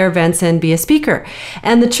come to their events and be a speaker.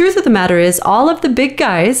 And the truth of the matter is all of the big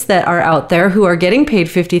guys that are out there who are getting paid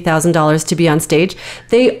 $50,000 to be on stage,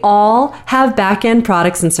 they all have back-end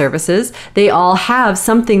products and services. They all have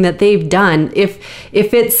something that they've done. If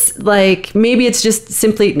it's like, maybe it's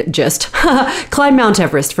simply climb Mount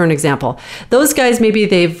Everest, for an example. Those guys, maybe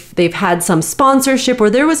they've had some sponsorship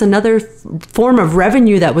or there was another form of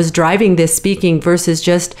revenue that was driving this speaking versus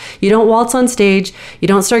just, you don't waltz on stage, you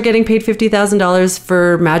don't start getting paid $50,000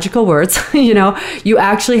 for magical words. You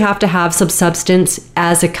actually have to have some substance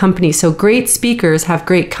as a company. So great speakers have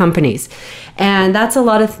great companies. And that's a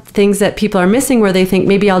lot of things that people are missing where they think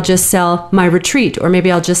maybe I'll just sell my retreat or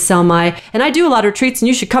maybe I'll just sell and I do a lot of retreats and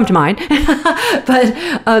you should come to mine.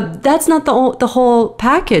 But that's not the whole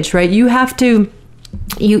package, right? You have to,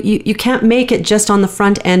 you can't make it just on the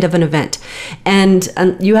front end of an event and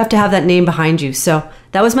you have to have that name behind you. So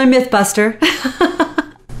that was my myth buster.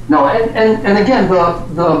 No, and again,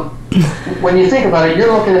 the when you think about it,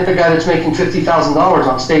 you're looking at the guy that's making $50,000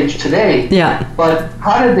 on stage today. Yeah. But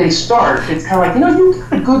how did they start? It's kind of like, you've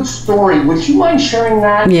got a good story. Would you mind sharing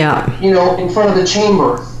that? Yeah. In front of the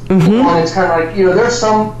chamber. And it's kind of like, there's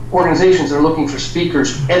some organizations that are looking for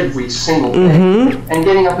speakers every single day. And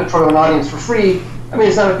getting up in front of an audience for free,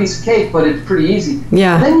 it's not a piece of cake, but it's pretty easy.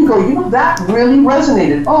 Yeah. And then you go, that really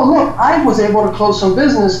resonated. Oh, look, I was able to close some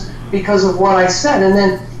business because of what I said. And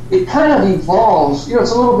then it kind of evolves.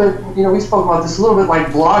 It's a little bit, we spoke about this a little bit like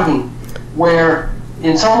blogging, where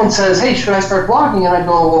someone says, hey, should I start blogging? And I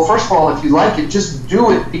go, well, first of all, if you like it, just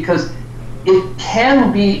do it, because it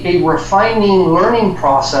can be a refining learning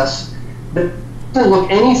process that doesn't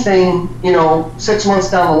look anything, 6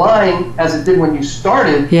 months down the line as it did when you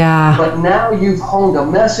started. Yeah. But now you've honed a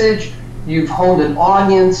message, you've honed an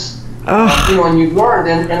audience, and you've learned.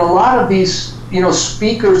 And a lot of these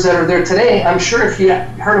speakers that are there today, I'm sure if you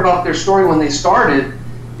heard about their story when they started,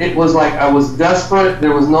 it was like, I was desperate,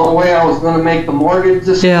 there was no way I was going to make the mortgage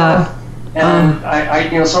this month, and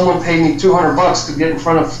I someone paid me $200 to get in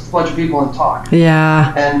front of a bunch of people and talk.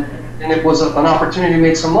 Yeah. And it was an opportunity to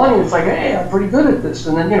make some money. It's like, hey, I'm pretty good at this,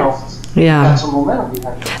 and then got some momentum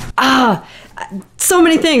behind it. So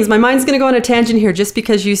many things. My mind's going to go on a tangent here just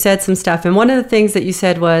because you said some stuff. And one of the things that you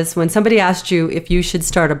said was when somebody asked you if you should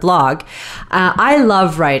start a blog. I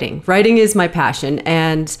love writing. Writing is my passion.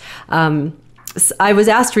 And I was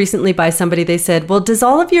asked recently by somebody, they said, well, does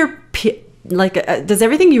all of your does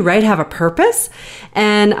everything you write have a purpose?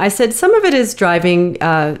 And I said, some of it is driving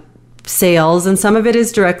sales and some of it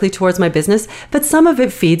is directly towards my business, but some of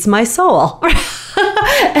it feeds my soul.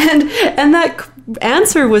 and that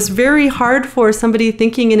answer was very hard for somebody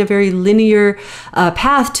thinking in a very linear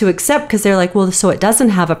path to accept, because they're like, well, so it doesn't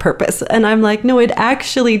have a purpose. And I'm like, no, it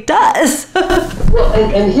actually does. Well,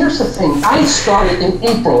 and here's the thing. I started in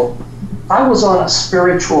April. I was on a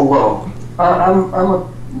spiritual low. I'm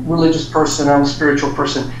a religious person. I'm a spiritual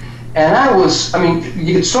person. And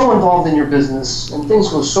you get so involved in your business and things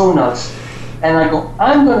go so nuts. And I go,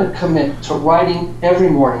 I'm going to commit to writing every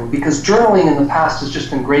morning, because journaling in the past has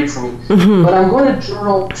just been great for me. Mm-hmm. But I'm going to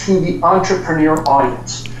journal to the entrepreneur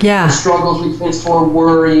audience. Yeah. The struggles we face for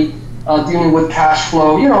worry, dealing with cash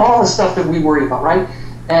flow, all the stuff that we worry about, right?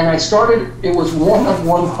 And I started, it was 1 of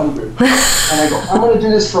 100. And I go, I'm going to do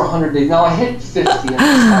this for 100 days. Now I hit 50 in this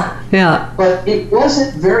time. Yeah. But it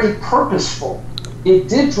wasn't very purposeful. It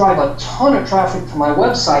did drive a ton of traffic to my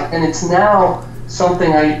website, and it's now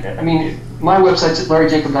something my website's at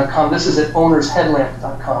larryjacob.com. This is at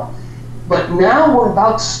ownersheadlamp.com. But now we're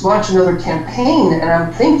about to launch another campaign, and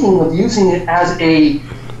I'm thinking of using it as a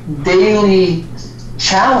daily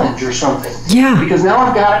challenge or something. Yeah. Because now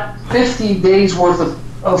I've got 50 days worth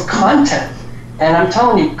of content. And I'm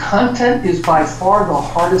telling you, content is by far the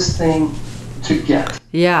hardest thing to get.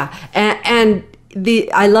 Yeah. And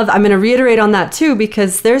I'm going to reiterate on that too,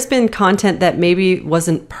 because there's been content that maybe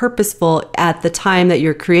wasn't purposeful at the time that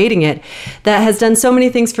you're creating it that has done so many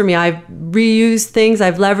things for me. I've reused things,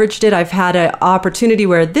 I've leveraged it, I've had an opportunity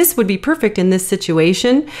where this would be perfect in this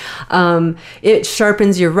situation. It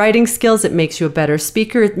sharpens your writing skills, it makes you a better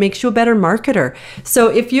speaker, it makes you a better marketer. So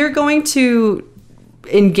if you're going to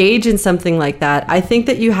engage in something like that, I think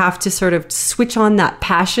that you have to sort of switch on that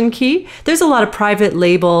passion key. There's a lot of private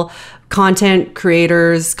label content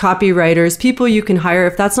creators, copywriters, people you can hire.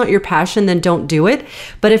 If that's not your passion, then don't do it.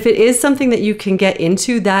 But if it is something that you can get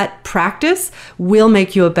into, that practice will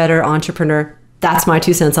make you a better entrepreneur. That's my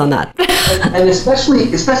 2 cents on that. and especially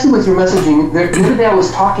with your messaging, the other day I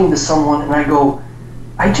was talking to someone and I go,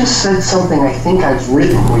 I just said something I think I've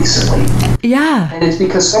written recently. Yeah. And it's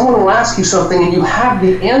because someone will ask you something and you have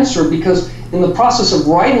the answer, because in the process of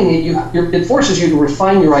writing it, it forces you to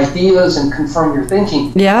refine your ideas and confirm your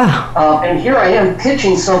thinking. Yeah. And here I am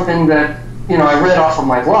pitching something that I read off of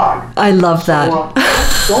my blog. I love that.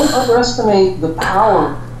 So, don't underestimate the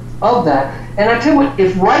power of that. And I tell you what,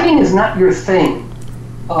 if writing is not your thing,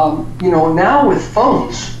 now with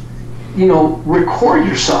phones, record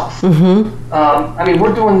yourself. Mm-hmm.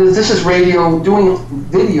 We're doing this. This is radio. Doing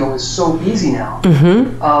video is so easy now.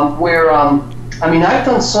 Mm-hmm. I've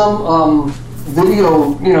done some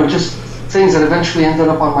video, just things that eventually ended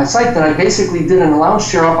up on my site that I basically did in a lounge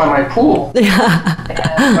chair up by my pool.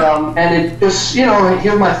 Yeah. And it just,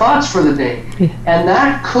 hear my thoughts for the day. Yeah. And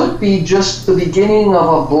that could be just the beginning of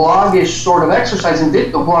a blogish sort of exercise. And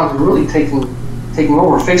video blogs are really taking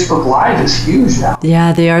over. Facebook Live is huge now.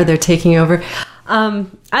 Yeah, they are. They're taking over.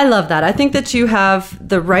 I love that. I think that you have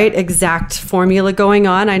the right exact formula going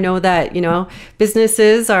on. I know that,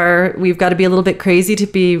 businesses we've got to be a little bit crazy to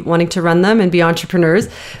be wanting to run them and be entrepreneurs.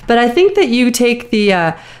 But I think that you take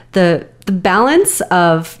the balance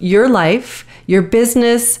of your life, your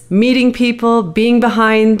business, meeting people, being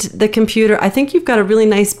behind the computer. I think you've got a really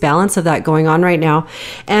nice balance of that going on right now.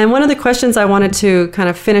 And one of the questions I wanted to kind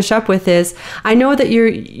of finish up with is, I know that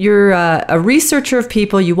you're a researcher of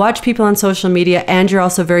people, you watch people on social media, and you're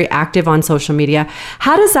also very active on social media.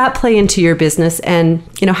 How does that play into your business? And,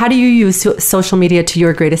 how do you use social media to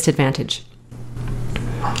your greatest advantage?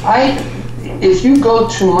 If you go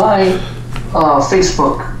to my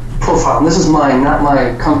Facebook profile, and this is mine, not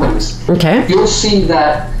my company's. Okay. You'll see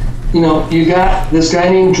that, you got this guy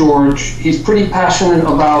named George. He's pretty passionate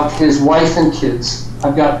about his wife and kids.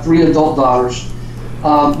 I've got 3 adult daughters.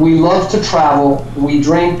 We love to travel. We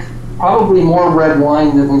drink probably more red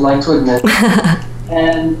wine than we like to admit.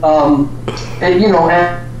 and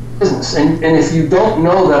business. And if you don't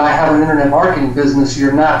know that I have an internet marketing business,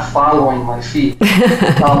 you're not following my feed.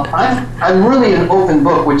 I'm really an open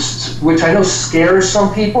book, which I know scares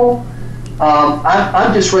some people.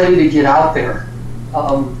 I'm just ready to get out there.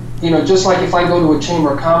 Just like if I go to a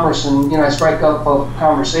chamber of commerce and I strike up a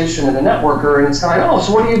conversation at a networker, and it's kind of like,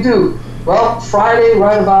 so what do? Well, Friday,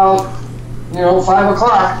 right about 5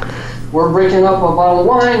 o'clock. We're breaking up a bottle of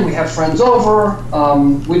wine. We have friends over.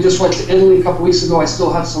 We just went to Italy a couple weeks ago. I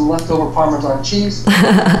still have some leftover Parmesan cheese.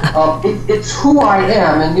 It's who I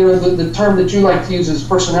am, and the term that you like to use is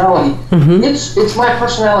personality. Mm-hmm. It's my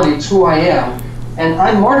personality. It's who I am, and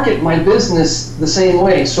I market my business the same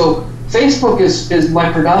way. So Facebook is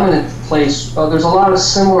my predominant place. There's a lot of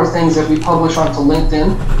similar things that we publish onto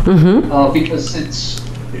LinkedIn, mm-hmm. Because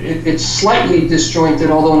it's slightly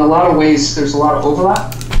disjointed, although in a lot of ways there's a lot of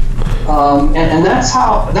overlap. And that's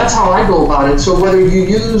how I go about it. So whether you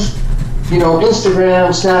use,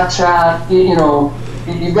 Instagram, Snapchat,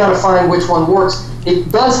 you've got to find which one works.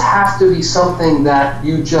 It does have to be something that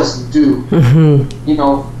you just do.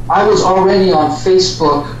 Mm-hmm. I was already on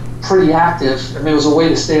Facebook pretty active. I mean, it was a way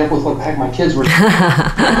to stay up with what the heck my kids were doing.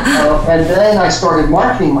 And then I started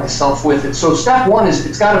marketing myself with it. So step one is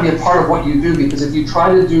it's got to be a part of what you do, because if you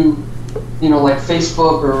try to do, like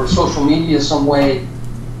Facebook or social media some way,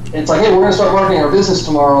 it's like, hey, we're going to start marketing our business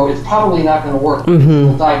tomorrow. It's probably not going to work. It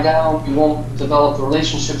will die down. You won't develop the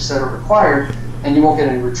relationships that are required, and you won't get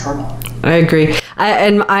any return on it. I agree.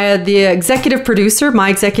 The executive producer, my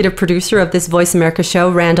executive producer of this Voice America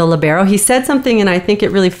show, Randall Libero, he said something, and I think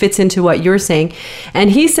it really fits into what you're saying.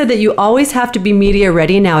 And he said that you always have to be media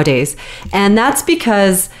ready nowadays. And that's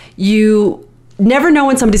because you never know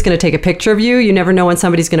when somebody's going to take a picture of you. You never know when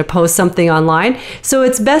somebody's going to post something online. So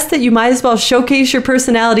it's best that you might as well showcase your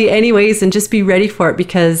personality anyways and just be ready for it,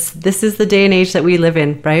 because this is the day and age that we live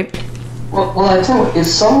in, right? Well, I tell you, if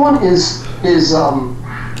someone is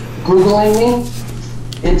Googling me,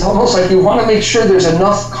 it's almost like you want to make sure there's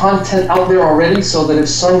enough content out there already so that if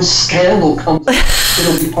some scandal comes,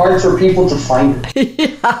 it'll be hard for people to find it.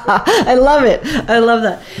 Yeah, I love it. I love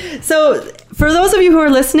that. So for those of you who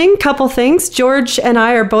are listening, couple things. George and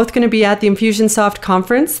I are both going to be at the Infusionsoft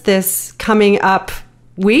conference this coming up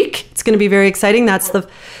week. It's going to be very exciting. That's the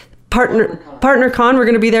Partner Con. We're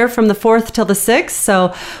going to be there from the 4th till the 6th.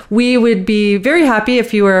 So we would be very happy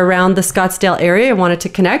if you were around the Scottsdale area and wanted to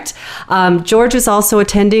connect. George is also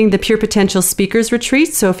attending the Pure Potential Speakers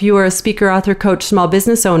Retreat. So if you are a speaker, author, coach, small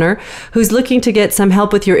business owner who's looking to get some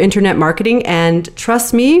help with your internet marketing, and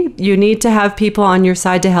trust me, you need to have people on your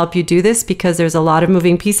side to help you do this, because there's a lot of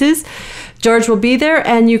moving pieces. George will be there,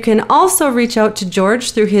 and you can also reach out to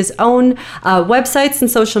George through his own websites and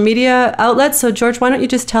social media outlets. So George, why don't you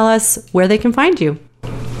just tell us where they can find you?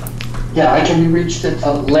 Yeah, I can be reached at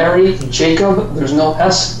Larry Jacob, there's no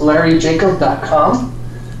S, LarryJacob.com.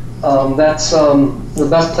 That's the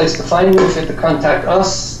best place to find me. If you have to contact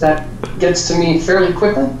us, that gets to me fairly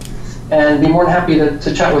quickly, and be more than happy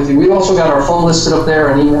to chat with you. We've also got our phone listed up there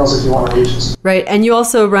and emails if you want to reach us. Right, and you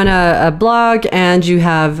also run a blog, and you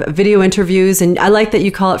have video interviews, and I like that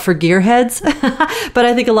you call it for gearheads, but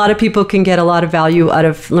I think a lot of people can get a lot of value out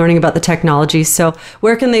of learning about the technology. So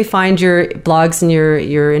where can they find your blogs and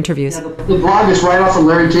your interviews? Yeah, the blog is right off of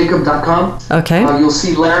LarryJacob.com. Okay. You'll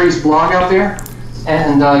see Larry's blog out there,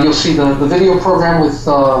 and you'll see the video program with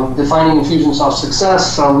Defining Infusionsoft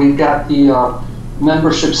Success. We've got the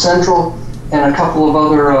Membership Central, and a couple of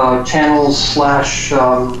other channels /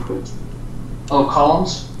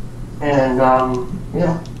 columns, and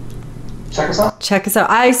check us out. Check us out.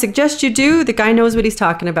 I suggest you do. The guy knows what he's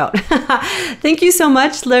talking about. Thank you so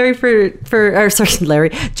much, Larry,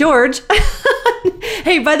 George.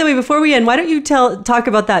 Hey, by the way, before we end, why don't you talk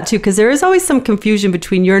about that too? Because there is always some confusion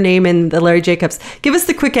between your name and the Larry Jacobs. Give us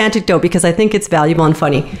the quick anecdote, because I think it's valuable and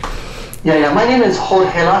funny. Yeah. My name is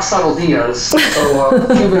Jorge Diaz, so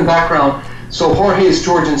Cuban background. So Jorge is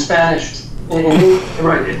George in Spanish.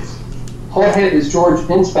 Right. Jorge is George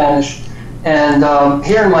in Spanish. And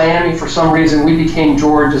here in Miami, for some reason, we became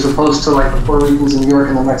George as opposed to like the Puerto Ricans in New York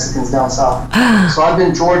and the Mexicans down south. So I've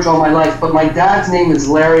been George all my life, but my dad's name is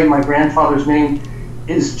Larry. My grandfather's name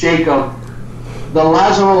is Jacob. The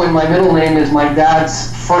Lazaro in my middle name is my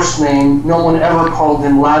dad's first name. No one ever called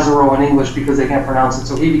him Lazaro in English because they can't pronounce it,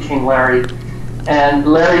 so he became Larry. And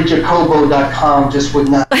LarryJacobo.com just would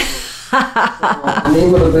not. The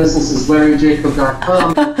name of the business is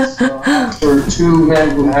LarryJacob.com. It's for two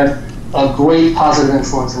men who had a great positive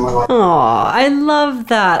influence in my life. Oh, I love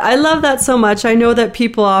that. I love that so much. I know that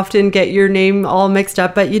people often get your name all mixed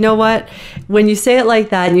up, but you know what? When you say it like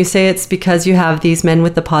that, and you say it's because you have these men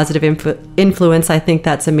with the positive influence, I think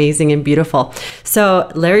that's amazing and beautiful.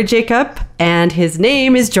 So Larry Jacob, and his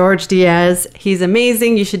name is Jorge Diaz. He's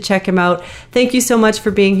amazing. You should check him out. Thank you so much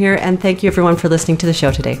for being here, and thank you everyone for listening to the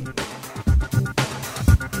show today.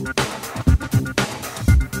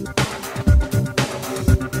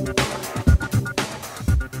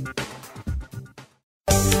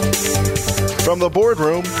 From the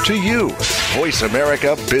boardroom to you, Voice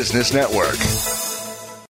America Business Network.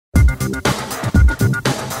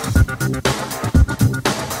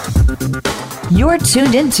 You're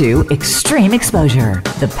tuned into Extreme Exposure,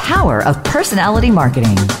 the power of personality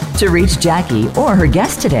marketing. To reach Jackie or her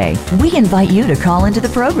guest today, we invite you to call into the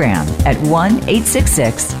program at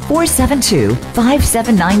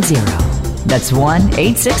 1-866-472-5790. That's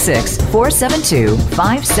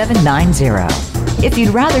 1-866-472-5790. If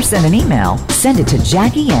you'd rather send an email, send it to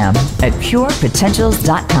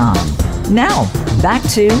JackieM@purepotentials.com. Now, back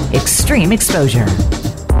to Extreme Exposure.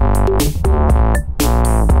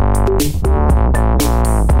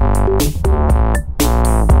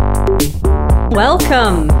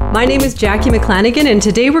 Welcome. My name is Jackie McClanagan, and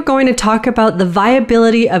today we're going to talk about the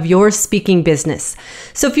viability of your speaking business.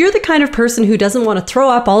 So if you're the kind of person who doesn't want to throw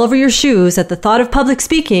up all over your shoes at the thought of public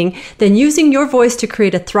speaking, then using your voice to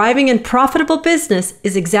create a thriving and profitable business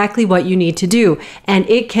is exactly what you need to do. And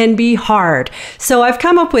it can be hard. So I've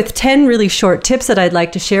come up with 10 really short tips that I'd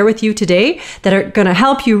like to share with you today that are going to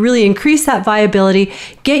help you really increase that viability,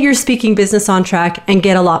 get your speaking business on track, and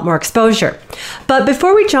get a lot more exposure. But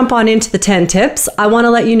before we jump on into the 10 tips, I want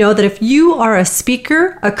to let you know that if you are a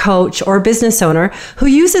speaker, a coach, or a business owner who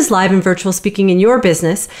uses live and virtual speaking in your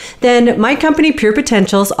business, then my company, Pure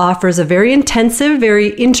Potentials, offers a very intensive,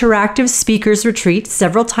 very interactive speakers retreat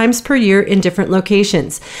several times per year in different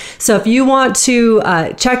locations. So if you want to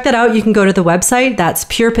check that out, you can go to the website. That's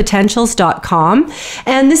purepotentials.com.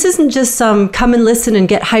 And this isn't just some come and listen and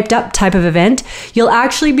get hyped up type of event. You'll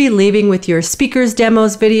actually be leaving with your speakers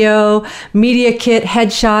demos video, media kit,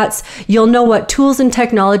 headshots. You'll know what tools and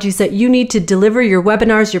technologies that you need to deliver your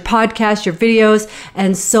webinars, your podcasts, your videos,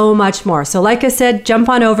 and so much more. So like I said, jump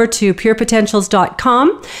on over to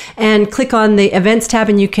purepotentials.com and click on the events tab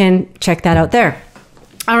and you can check that out there.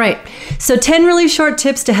 All right, so 10 really short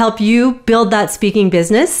tips to help you build that speaking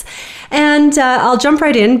business. And I'll jump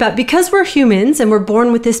right in, but because we're humans and we're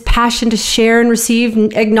born with this passion to share and receive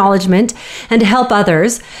acknowledgement and to help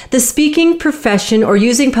others, the speaking profession or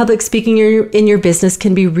using public speaking in your business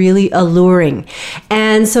can be really alluring.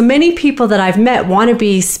 And so many people that I've met want to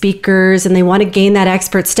be speakers and they want to gain that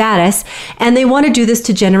expert status and they want to do this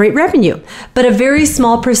to generate revenue. But a very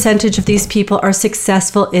small percentage of these people are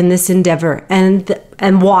successful in this endeavor.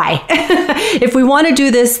 And why? If we want to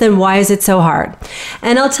do this, then why is it so hard?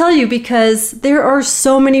 And I'll tell you, because there are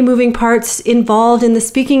so many moving parts involved in the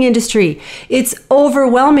speaking industry. It's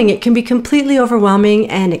overwhelming. It can be completely overwhelming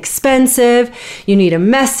and expensive. You need a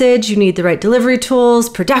message, you need the right delivery tools,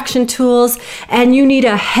 production tools, and you need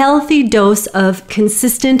a healthy dose of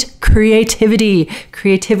consistent creativity.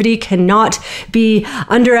 Creativity cannot be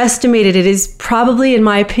underestimated. It is probably, in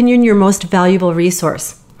my opinion, your most valuable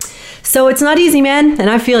resource. So it's not easy, man, and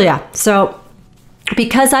I feel ya. So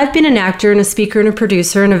because I've been an actor and a speaker and a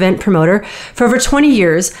producer and event promoter for over 20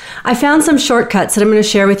 years, I found some shortcuts that I'm going to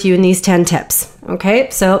share with you in these 10 tips. Okay,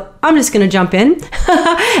 so I'm just going to jump in.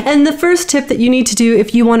 And the first tip that you need to do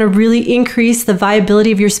if you want to really increase the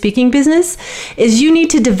viability of your speaking business is you need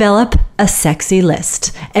to develop a sexy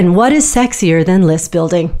list. And what is sexier than list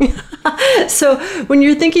building? So when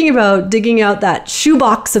you're thinking about digging out that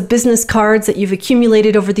shoebox of business cards that you've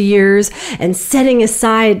accumulated over the years and setting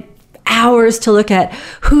aside hours to look at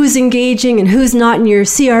who's engaging and who's not in your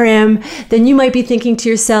CRM, then you might be thinking to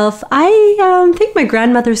yourself, I think my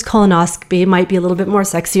grandmother's colonoscopy might be a little bit more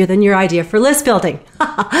sexier than your idea for list building.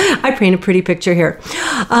 I paint a pretty picture here.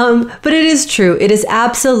 But it is true. It is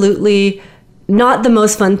absolutely not the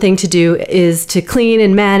most fun thing to do is to clean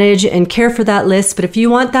and manage and care for that list. But if you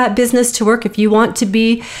want that business to work, if you want to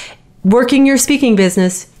be working your speaking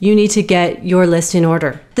business, you need to get your list in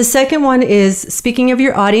order. The second one is, speaking of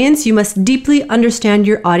your audience, you must deeply understand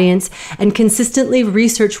your audience and consistently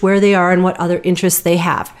research where they are and what other interests they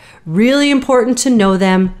have. Really important to know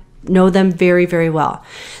them very, very well.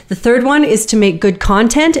 The third one is to make good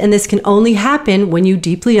content, and this can only happen when you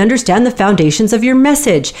deeply understand the foundations of your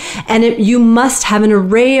message. And you must have an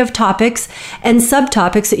array of topics and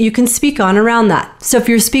subtopics that you can speak on around that. So if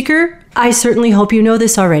you're a speaker, I certainly hope you know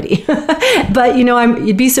this already. But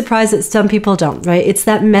you'd be surprised that some people don't, right? It's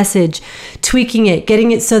that message, tweaking it,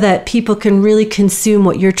 getting it so that people can really consume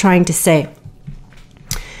what you're trying to say.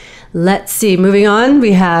 Let's see, moving on,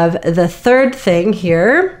 we have the third thing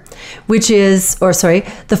here,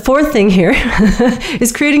 the fourth thing here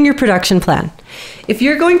is creating your production plan. If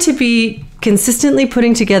you're going to be consistently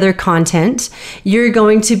putting together content, you're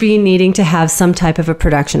going to be needing to have some type of a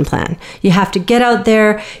production plan. You have to get out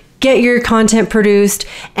there, get your content produced,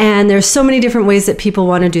 and there's so many different ways that people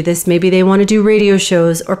want to do this. Maybe they want to do radio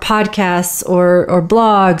shows or podcasts or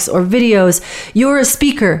blogs or videos. You're a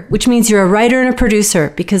speaker, which means you're a writer and a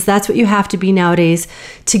producer, because that's what you have to be nowadays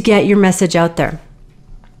to get your message out there.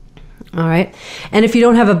 All right. And if you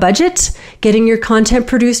don't have a budget, getting your content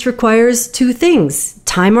produced requires two things: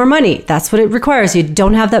 time or money. That's what it requires. You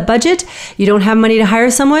don't have that budget, you don't have money to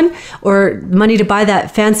hire someone or money to buy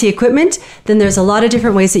that fancy equipment, then there's a lot of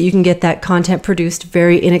different ways that you can get that content produced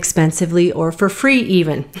very inexpensively or for free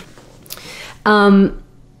even.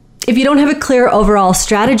 If you don't have a clear overall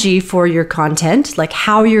strategy for your content, like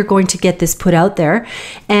how you're going to get this put out there,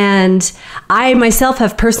 and I myself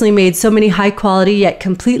have personally made so many high quality yet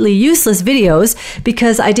completely useless videos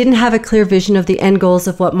because I didn't have a clear vision of the end goals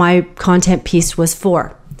of what my content piece was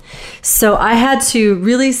for. So I had to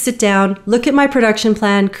really sit down, look at my production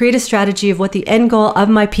plan, create a strategy of what the end goal of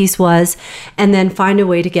my piece was, and then find a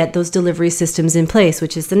way to get those delivery systems in place,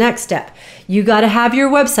 which is the next step. You got to have your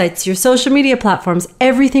websites, your social media platforms,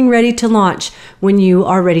 everything ready to launch when you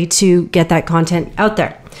are ready to get that content out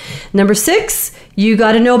there. Number 6, you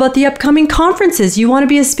got to know about the upcoming conferences. You want to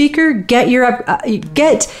be a speaker? Get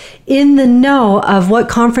in the know of what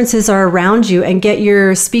conferences are around you and get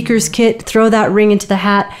your speaker's kit, throw that ring into the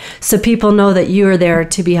hat so people know that you are there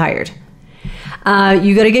to be hired.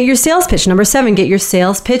 You got to get your sales pitch. Number 7, get your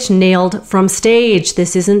sales pitch nailed from stage.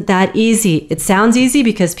 This isn't that easy. It sounds easy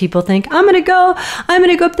because people think, I'm going to go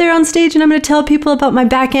up there on stage and I'm going to tell people about my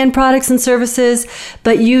back-end products and services.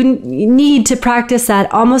 But you need to practice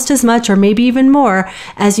that almost as much or maybe even more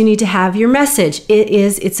as you need to have your message. It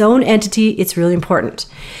is its own entity. It's really important.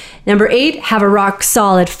 Number 8, have a rock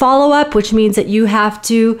solid follow-up, which means that you have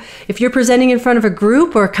to, if you're presenting in front of a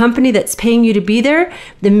group or a company that's paying you to be there,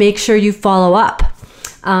 then make sure you follow up.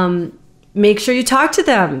 Make sure you talk to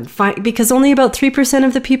them because only about 3%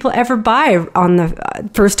 of the people ever buy on the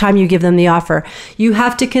first time you give them the offer. You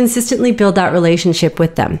have to consistently build that relationship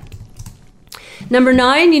with them. Number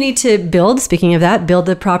 9, you need to build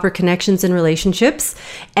the proper connections and relationships.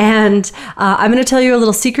 And I'm going to tell you a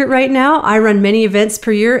little secret right now. I run many events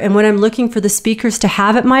per year, and when I'm looking for the speakers to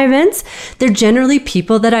have at my events, they're generally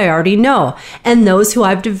people that I already know and those who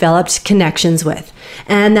I've developed connections with.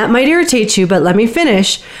 And that might irritate you, but let me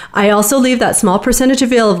finish. I also leave that small percentage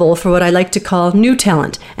available for what I like to call new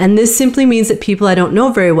talent. And this simply means that people I don't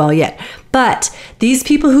know very well yet. But these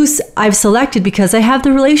people who I've selected because I have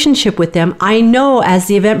the relationship with them, I know as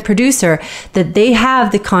the event producer that they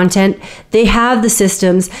have the content, they have the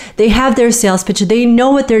systems, they have their sales pitch, they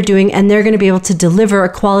know what they're doing, and they're going to be able to deliver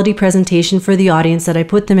a quality presentation for the audience that I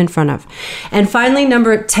put them in front of. And finally,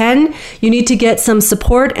 number 10, you need to get some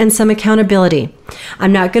support and some accountability.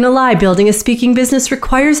 I'm not going to lie, building a speaking business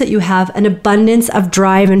requires that you have an abundance of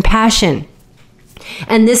drive and passion.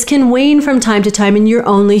 And this can wane from time to time, and you're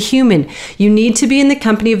only human. You need to be in the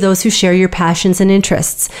company of those who share your passions and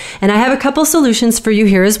interests. And I have a couple solutions for you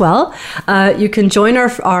here as well. You can join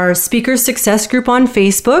our Speaker Success Group on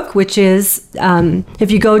Facebook, which is,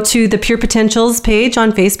 if you go to the Pure Potentials page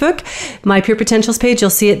on Facebook, my Pure Potentials page,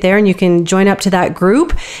 you'll see it there, and you can join up to that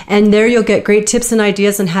group. And there you'll get great tips and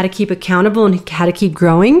ideas on how to keep accountable and how to keep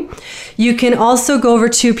growing. You can also go over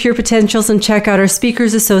to Pure Potentials and check out our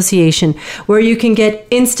Speakers Association, where you can get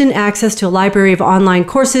instant access to a library of online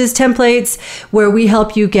courses, templates, where we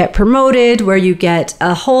help you get promoted, where you get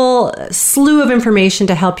a whole slew of information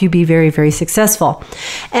to help you be very, very successful.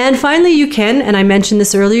 And finally, you can, and I mentioned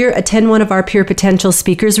this earlier, attend one of our Pure Potential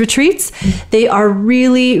Speakers Retreats. They are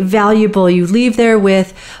really valuable. You leave there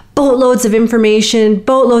with boatloads of information,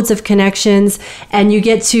 boatloads of connections, and you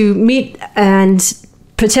get to meet and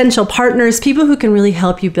potential partners, people who can really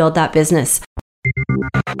help you build that business.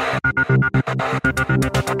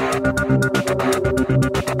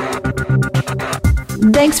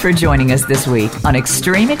 Thanks for joining us this week on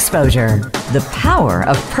Extreme Exposure, the power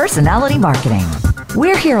of personality marketing.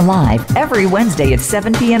 We're here live every Wednesday at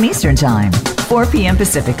 7 p.m. Eastern Time, 4 p.m.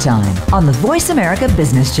 Pacific Time on the Voice America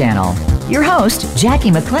Business Channel. Your host, Jackie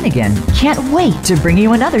McClinigan, can't wait to bring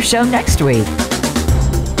you another show next week.